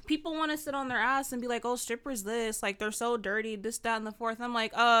like, people want to sit on their ass and be like, oh, strippers this, like they're so dirty, this, that, and the fourth. I'm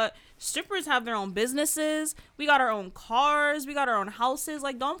like, strippers have their own businesses. We got our own cars. We got our own houses.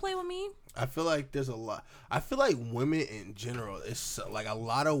 Like, don't play with me. I feel like there's a lot. I feel like women in general, it's like a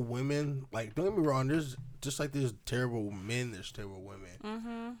lot of women, like, don't get me wrong, there's just like there's terrible men, there's terrible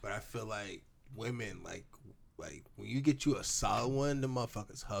women. But I feel like women, like when you get you a solid one, the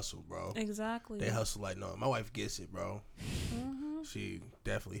motherfuckers hustle, bro. Exactly. They hustle like no. My wife gets it, bro. She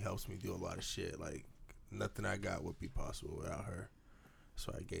definitely helps me do a lot of shit. Like nothing I got would be possible without her.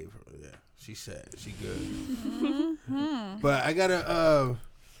 So I gave her. Yeah, she said she good. But I gotta.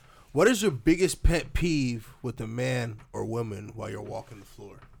 What is your biggest pet peeve with a man or woman while you're walking the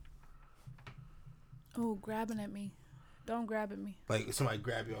floor? Oh, grabbing at me. Don't grab at me. Like somebody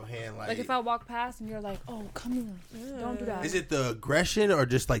grab your hand, like if I walk past and you're like, "Oh, come here," don't do that. Is it the aggression or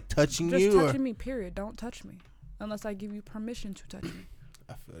just like touching just you? Just touching me. Period. Don't touch me unless I give you permission to touch me.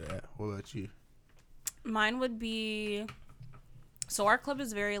 I feel that. What about you? Mine would be. So our club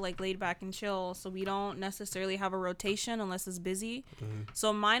is very like laid back and chill, so we don't necessarily have a rotation unless it's busy.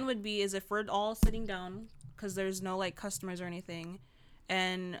 So mine would be is if we're all sitting down because there's no like customers or anything,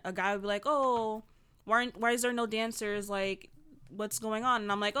 and a guy would be like, "Oh, why is there no dancers? Like, what's going on?"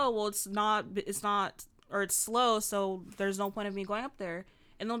 And I'm like, "Oh, well, it's not, or it's slow, so there's no point of me going up there."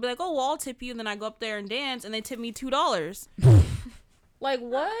 And they'll be like, "Oh, well, I'll tip you." And then I go up there and dance, and they tip me $2. Like,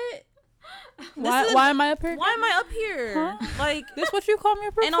 what? Why am I up here? Why am I up here? Huh? Like, this what you call me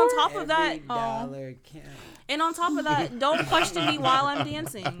up here and for? on top of that, dollar count. And on top of that, don't question me while I'm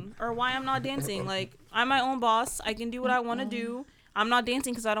dancing or why I'm not dancing. Like, I'm my own boss. I can do what I want to do. I'm not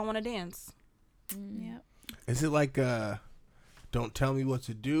dancing because I don't want to dance. Yeah. Is it like don't tell me what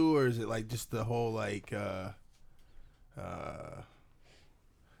to do, or is it like just the whole like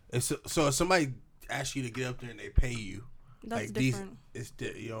so if somebody asks you to get up there and they pay you, that's like different.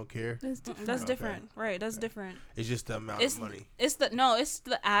 You don't care? That's different. Right, that's different. It's just the amount of money. It's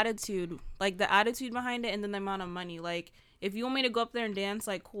the attitude. Like the attitude behind it and then the amount of money. Like if you want me to go up there and dance,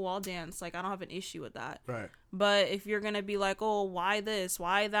 like cool, I'll dance. Like I don't have an issue with that. Right. But if you're gonna be like, oh, why this?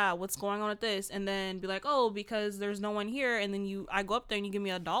 Why that? What's going on with this? And then be like, oh, because there's no one here, and then I go up there and you give me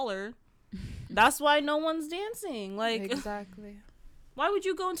 $1. That's why no one's dancing. Like exactly. Why would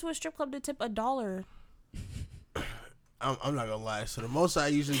you go into a strip club to tip $1? I'm not gonna lie. So the most I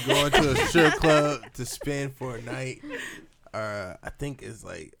usually go into a strip club to spend for a night, I think is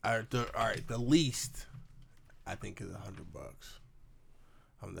like, the least I think is $100.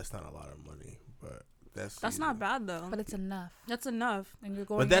 That's not a lot of money, but that's not bad though. But it's enough. That's enough. And you're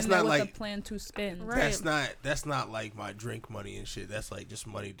going but that's in there not with like a plan to spend. Right. That's not like my drink money and shit. That's like just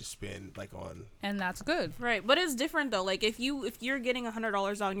money to spend like on. And that's good. Right, but it's different though. Like if you're getting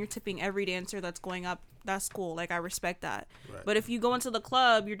 $100 out and you're tipping every dancer that's going up, that's cool. Like I respect that. Right. But if you go into the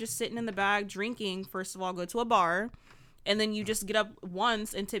club, you're just sitting in the back drinking. First of all, go to a bar, and then you just get up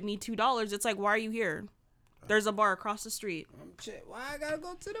once and tip me $2. It's like, why are you here? There's a bar across the street. Why I gotta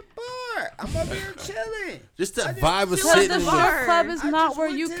go to the bar? I'm over here chilling. Just the vibe of Because sitting. the strip club is not where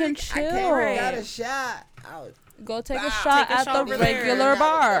you can chill. I got a shot. Go take a shot at the regular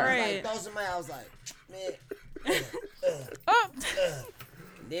bar. Right. Those in my house, like, man.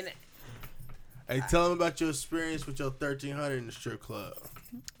 Then. Hey, tell them about your experience with your 1300 in the strip club.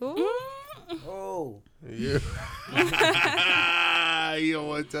 Ooh. Oh. Yeah. You don't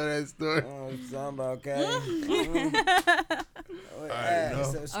want to tell that story? Oh, something okay.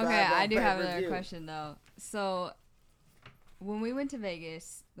 Okay, I do have another question though. So, when we went to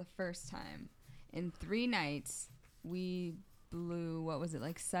Vegas the first time, in 3 nights, we blew, what was it,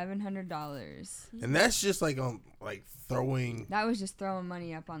 like $700. And that's just like throwing. That was just throwing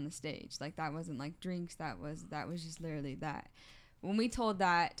money up on the stage. Like that wasn't like drinks. That was just literally that. When we told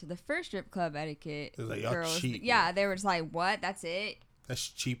that to the first strip club etiquette It was like, y'all girls, cheap. yeah, they were just like, what? That's it? That's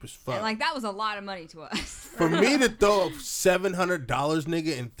cheap as fuck. And like that was a lot of money to us. For me to throw up $700,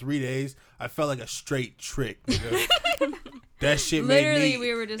 nigga, in 3 days, I felt like a straight trick, nigga. That shit Literally,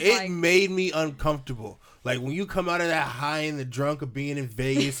 we were just it made me uncomfortable. Like when you come out of that high and the drunk of being in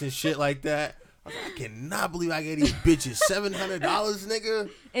Vegas and shit like that, I was like, I cannot believe I gave these bitches $700, nigga.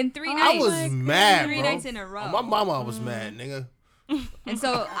 In 3 nights. I was mad, 3 bro. nights in a row. My mama was mad, nigga. And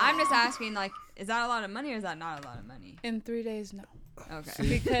so I'm just asking, like, is that a lot of money or is that not a lot of money? In 3 days, no. Okay.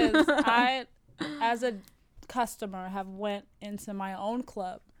 Because I, as a customer, have went into my own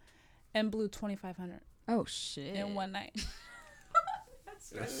club and blew $2,500 Oh shit. in one night.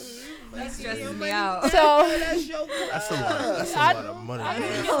 That stresses me out. So That's a lot of money.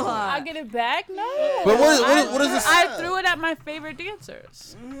 Man. I get it back? No. But what is this? I threw it at my favorite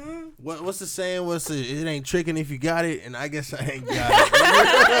dancers. What's the saying? It ain't tricking if you got it, and I guess I ain't got it.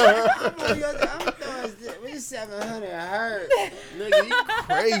 I'm throwing $700 hurt. Nigga, you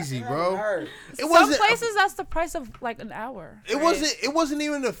crazy, bro. Hurt. Some places that's the price of like an hour. It wasn't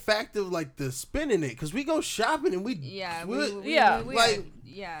even the fact of like the spending it, because we go shopping and we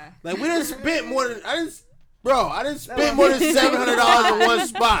like we didn't spend more than I didn't spend more than $700 in one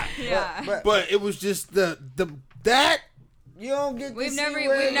spot. Yeah. But it was just that. You don't get. We've never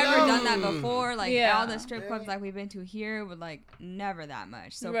done that before. Like all the strip clubs like we've been to here would like never that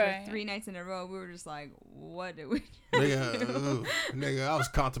much. So for 3 nights in a row, we were just like, what did we? Nigga, I was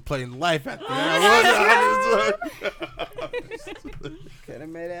contemplating life after that. Could have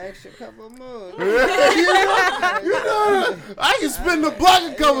made an extra couple moves. you know, I can spin the block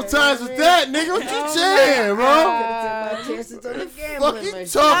a couple times with that, nigga. What you saying, bro? Could have taken my chances on the gambling What you machine.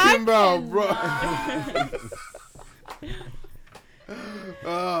 talking about, bro?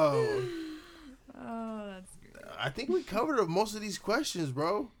 Oh, That's great. I think we covered most of these questions,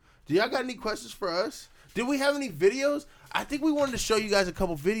 bro. Do y'all got any questions for us? Did we have any videos? I think we wanted to show you guys a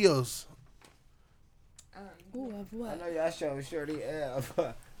couple videos. Ooh, of what? I know y'all showed Shorty F.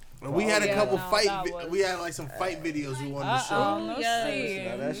 We had a couple was... we had like some fight videos we wanted to show. No,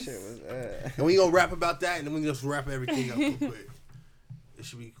 That shit was. And we gonna rap about that, and then we just wrap everything up real quick. It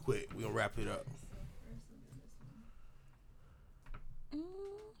should be quick. We gonna wrap it up. So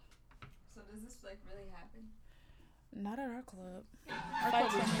does this like really happen? Not at our club. Our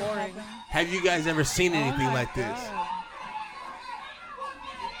club is boring. Have you guys ever seen anything like this?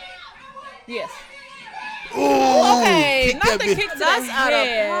 Yes. Ooh, Okay, kick not that the bitch. kick to That's the out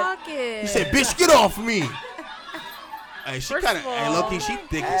head. of pocket. He said, "Bitch, get off me." Hey, she First kind of, of hey, all- low-key, she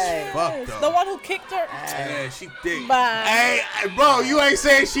thick as fuck, though. The one who kicked her. Yeah, she thick. Bye. Hey, bro, you ain't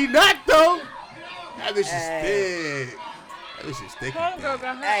saying she not, though. That bitch is thick. That bitch is thick. Homegirl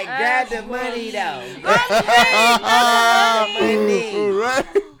got her Hey, ass grab the money whooped. though. Right?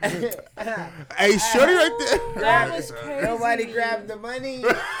 Hey, shorty right there. That was crazy. Nobody grabbed the money.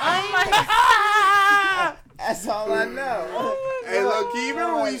 Oh my That's all I know. Hey, look, can you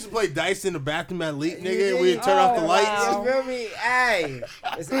remember when we used to play dice in the bathroom at Leap, nigga, and we'd turn off the lights? wow. You feel me? Hey,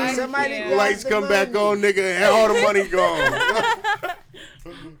 somebody can't. grab Lights the come back money. on, nigga, and all the money gone.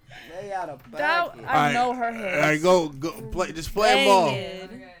 They out of That, pocket. I know her head. All right, go play. Just play them all. Okay.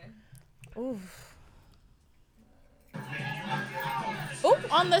 Oof. Oop,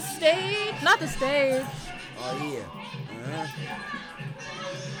 on the stage. Not the stage. Oh yeah.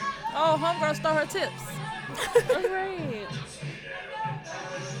 Oh, homegirl stole her tips. Great.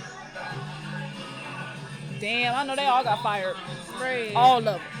 Damn, I know they all got fired. Right. All of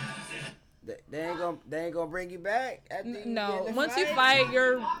them. They ain't gonna bring you back. After you No, get in the once you fight? fight,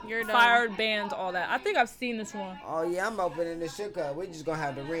 you're You're done. fired, banned, all that. I think I've seen this one. Oh yeah, I'm opening the shit cup. We just gonna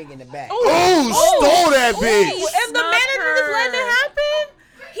have the ring in the back. Oh, stole that bitch. And the Snuck manager just her. letting it happen?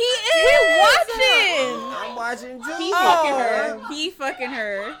 He is. watching. I'm watching too. He fucking her. He fucking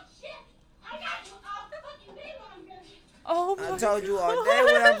her. Oh I my told you all day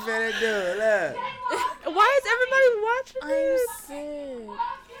what I'm finna do. Look. Why is everybody watching this? Sick.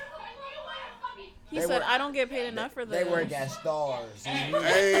 He They said, work- I don't get paid enough for this. They work at stars.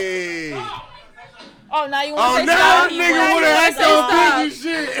 Hey. Oh, now you want Oh, to say now stop? nigga wanna act on big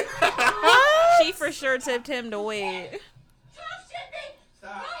shit. She for sure tipped him to wait.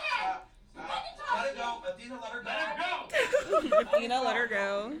 Athena, let her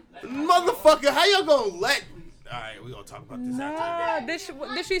go. Motherfucker, how y'all gonna let... Alright, we gonna talk about this after.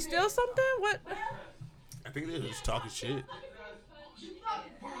 Did she steal something? What? I think they're just talking shit.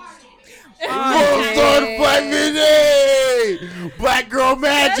 Start Black Minute! Black Girl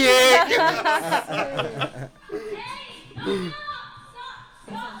Magic!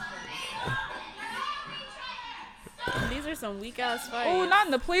 These are some weak ass fights. Oh, not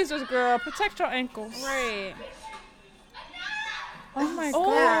in the pleasers, girl. Protect your ankles. Right. Oh my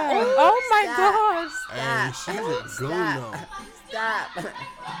god. Oh my gosh. Hey, she's a go-no. Stop.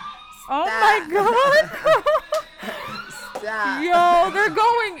 Oh my god. Stop. Yo, they're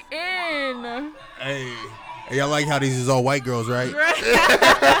going in. Hey, y'all like how these is all white girls, right?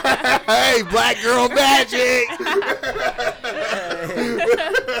 Hey, Black Girl Magic!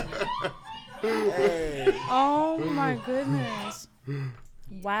 Hey. Oh my goodness.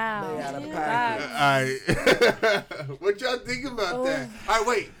 Wow. Alright. What y'all think about that? Alright,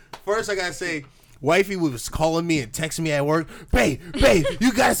 wait. First, I gotta say, wifey was calling me and texting me at work. Babe,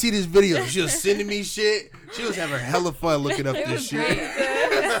 you gotta see this video. She was sending me shit. She was having hella fun looking up this shit.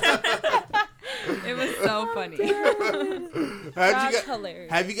 It was so funny. That's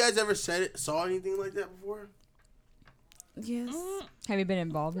hilarious. Have you guys ever saw anything like that before? Yes. Have you been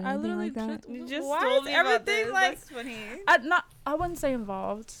involved in anything like that? You just Why told is me about everything this. like- That's funny. I wouldn't say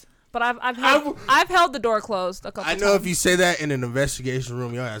involved, but I've held the door closed a couple I times. know if you say that in an investigation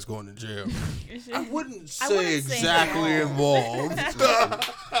room, your ass going to jail. I wouldn't say exactly involved. I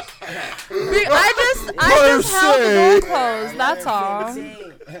just held the door closed. That's all.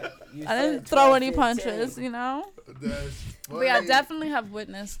 I didn't throw any punches, you know. That's But yeah, I definitely have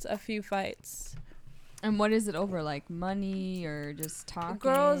witnessed a few fights. And what is it over? Like money or just talking?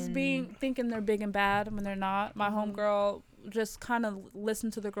 Girls thinking they're big and bad when they're not. My homegirl just kind of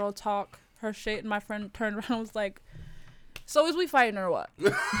listened to the girl talk her shit, and my friend turned around and was like, "So is we fighting or what?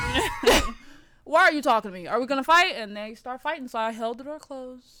 Why are you talking to me? Are we gonna fight?" And they start fighting. So I held the door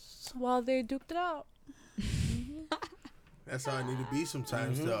closed while they duked it out. That's how I need to be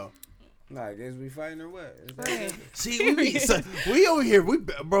sometimes, though. Like, is we fighting or what? Right. See, we over here, we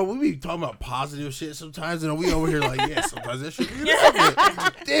be talking about positive shit sometimes, and we over here like, yeah, sometimes that shit be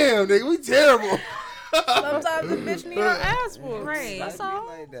damn, nigga, we terrible. Sometimes the bitch need her ass whooped. Right. That's all.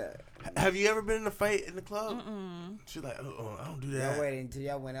 Like that. Have you ever been in a fight in the club? She's like, oh, I don't do that. Y'all waited until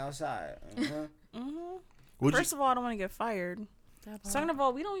y'all went outside. First of all, I don't want to get fired. Second of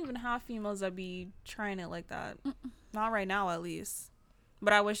all, we don't even have females that be trying it like that. Not right now, at least.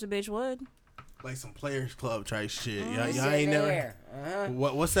 But I wish the bitch would. Like some Players Club type shit. Y'all Sit ain't never. there.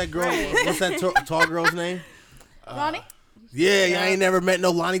 What's that girl? What's that tall girl's name? Ronnie? Yeah, y'all ain't never met no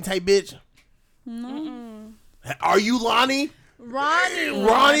Lonnie type bitch. No. Are you Lonnie? Ronnie.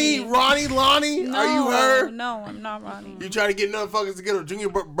 Lonnie? No, Are you her? No, I'm not Ronnie. You trying to get motherfuckers to get a junior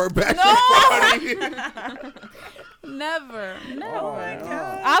bird back? No. Never. Oh my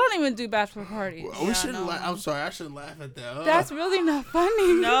God. I don't even do bachelor parties. We shouldn't laugh. I'm sorry. I shouldn't laugh at that. That's really not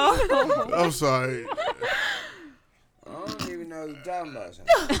funny. No. I'm sorry. I don't even know what you're talking about.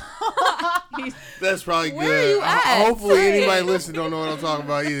 That's probably Where good. are you at? Hopefully Say anybody it. listening don't know what I'm talking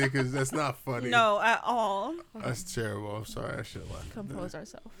about either, because that's not funny. No, at all. That's terrible. I'm sorry. I shouldn't laugh. Compose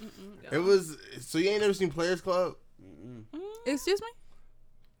ourselves. It was. So you ain't never seen Players Club? Excuse me?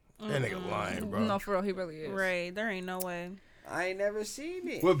 That nigga lying, bro. No, for real, he really is. Right. There ain't no way. I ain't never seen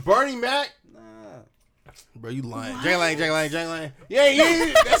it. With Bernie Mac? Nah. Bro, you lying. Jang.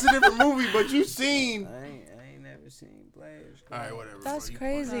 Yeah. That's a different movie, but you seen. I ain't never seen Players. All right, whatever. That's bro.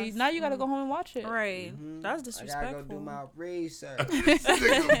 crazy. Now you gotta go home and watch it. Right. That's I disrespectful. gotta go do my research. This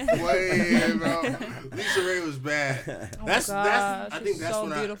nigga playing, bro. Lisa Ray was bad. That's I think she's that's so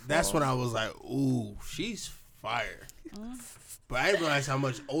when beautiful. that's when I was like, ooh, she's fire. But I didn't realize how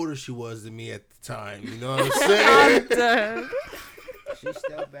much older she was than me at the time. You know what I'm saying? Dead. She's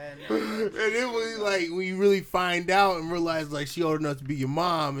still bad now. And it was like when you really find out and realize like she old enough to be your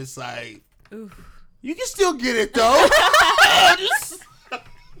mom, it's like, you can still get it though.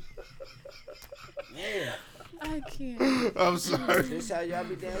 Yeah. I can't. I'm sorry. This how y'all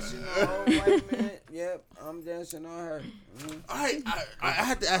be dancing on old white man? Yep, I'm dancing on her. I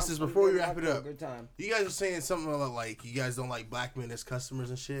had to ask this before we wrap it up. Good time. You guys are saying something about like you guys don't like black men as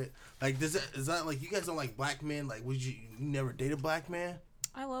customers and shit. Like, is that like you guys don't like black men? Like, would you never date a black man?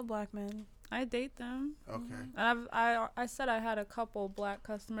 I love black men. I date them. Okay. And I said I had a couple black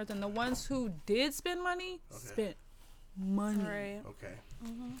customers, and the ones who did spend money spent money. Right. Okay.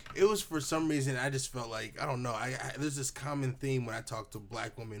 It was for some reason I just felt like I don't know. I there's this common theme when I talk to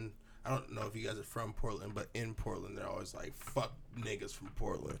black women. I don't know if you guys are from Portland, but in Portland they're always like fuck niggas from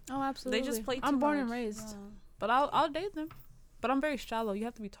Portland. Oh, absolutely. They just play too I'm born much. and raised, but I'll date them. But I'm very shallow. You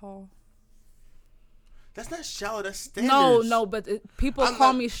have to be tall. That's not shallow. That's standards. No, but people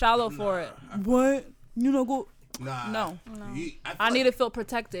call me shallow for it. What? You know, go. Nah. No. I need to feel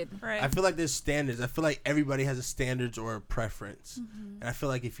protected. Right. I feel like there's standards. I feel like everybody has a standards or a preference. And I feel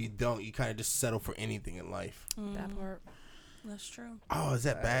like if you don't, you kind of just settle for anything in life. That part. That's true. Oh, is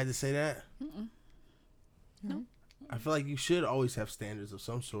that bad to say that? No. I feel like you should always have standards of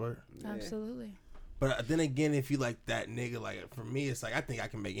some sort. Yeah. Absolutely. But then again, if you like that nigga, like for me, it's like I think I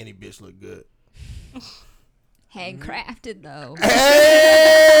can make any bitch look good. Handcrafted though.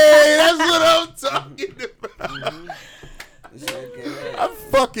 Hey, that's what I'm talking about. I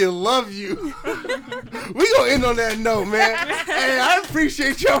fucking love you. We gonna end on that note, man. Hey, I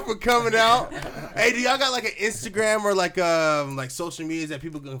appreciate y'all for coming out. Hey, do y'all got like an Instagram or like social medias that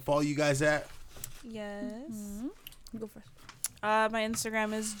people can follow you guys at? Yes. You go first. My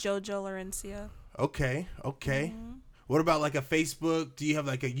Instagram is Jojo Laurencia. Okay. What about like a Facebook? Do you have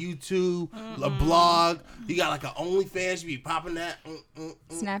like a YouTube, a blog? You got like an OnlyFans? You be popping that?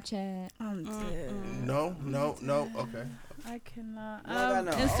 Snapchat. I'm dead. No. Okay. I cannot.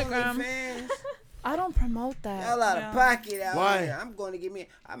 No Instagram. OnlyFans. I don't promote that. Y'all out of pocket out Why? here. I'm going to give me.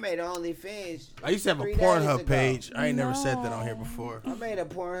 I made an OnlyFans. I used to have a 3 days Pornhub ago. page. I ain't never said that on here before. I made a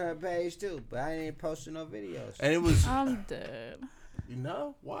Pornhub page too, but I ain't posting no videos. And it was, I'm dead. you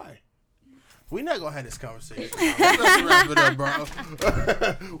know, why? We're not going to have this conversation. Let's wrap it up, bro.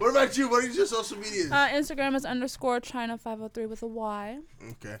 What about you? What is your social media? Instagram is _China503 with a Y.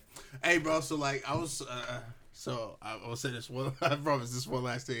 Okay. Hey, bro, so like I was, I will say this one, I promise this one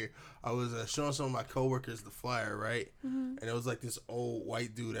last thing. I was showing some of my coworkers the flyer, right? And it was like this old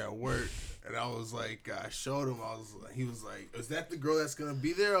white dude at work. And I was like, I showed him, he was like, is that the girl that's going to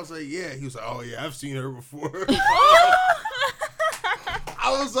be there? I was like, yeah. He was like, oh yeah, I've seen her before.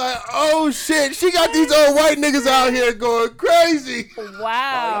 I was like, oh shit, she got these old white niggas out here going crazy.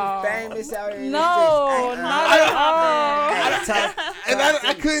 Wow. Oh, you famous out here? No, not at all. And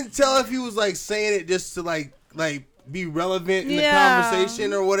I couldn't tell if he was like saying it just to like be relevant in the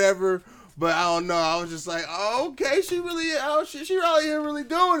conversation or whatever. But I don't know. I was just like, oh, okay, she really out here really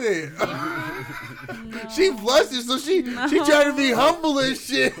doing it. She flustered, so she tried to be humble and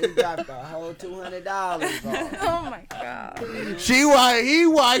shit. He got the whole $200 off. Oh my god.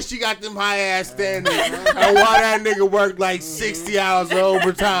 Why she got them high ass standards, and why that nigga worked like 60 hours of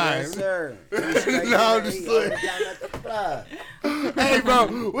overtime. Yes, sir. No, I'm just like, hey,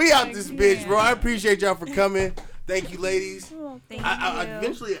 bro, we out this bitch, bro. I appreciate y'all for coming. Thank you, ladies. Thank I you.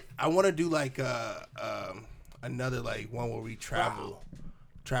 eventually I want to do like another like one where we travel,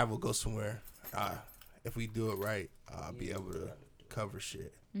 go somewhere. If we do it right, I'll be able to cover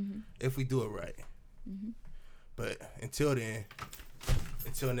shit. If we do it right. But until then,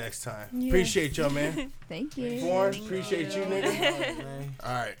 until next time. Yeah. Appreciate y'all, man. Thank you. Born, appreciate you, nigga.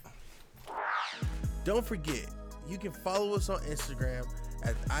 All right. Don't forget, you can follow us on Instagram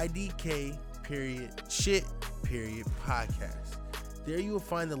at IDK_shit_podcast. There you will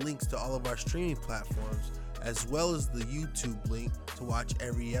find the links to all of our streaming platforms, as well as the YouTube link to watch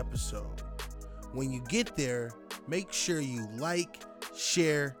every episode. When you get there, make sure you like,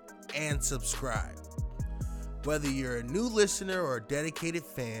 share, and subscribe. Whether you're a new listener or a dedicated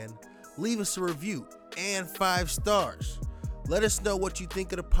fan, leave us a review and 5 stars. Let us know what you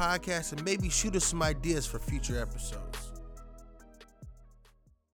think of the podcast and maybe shoot us some ideas for future episodes.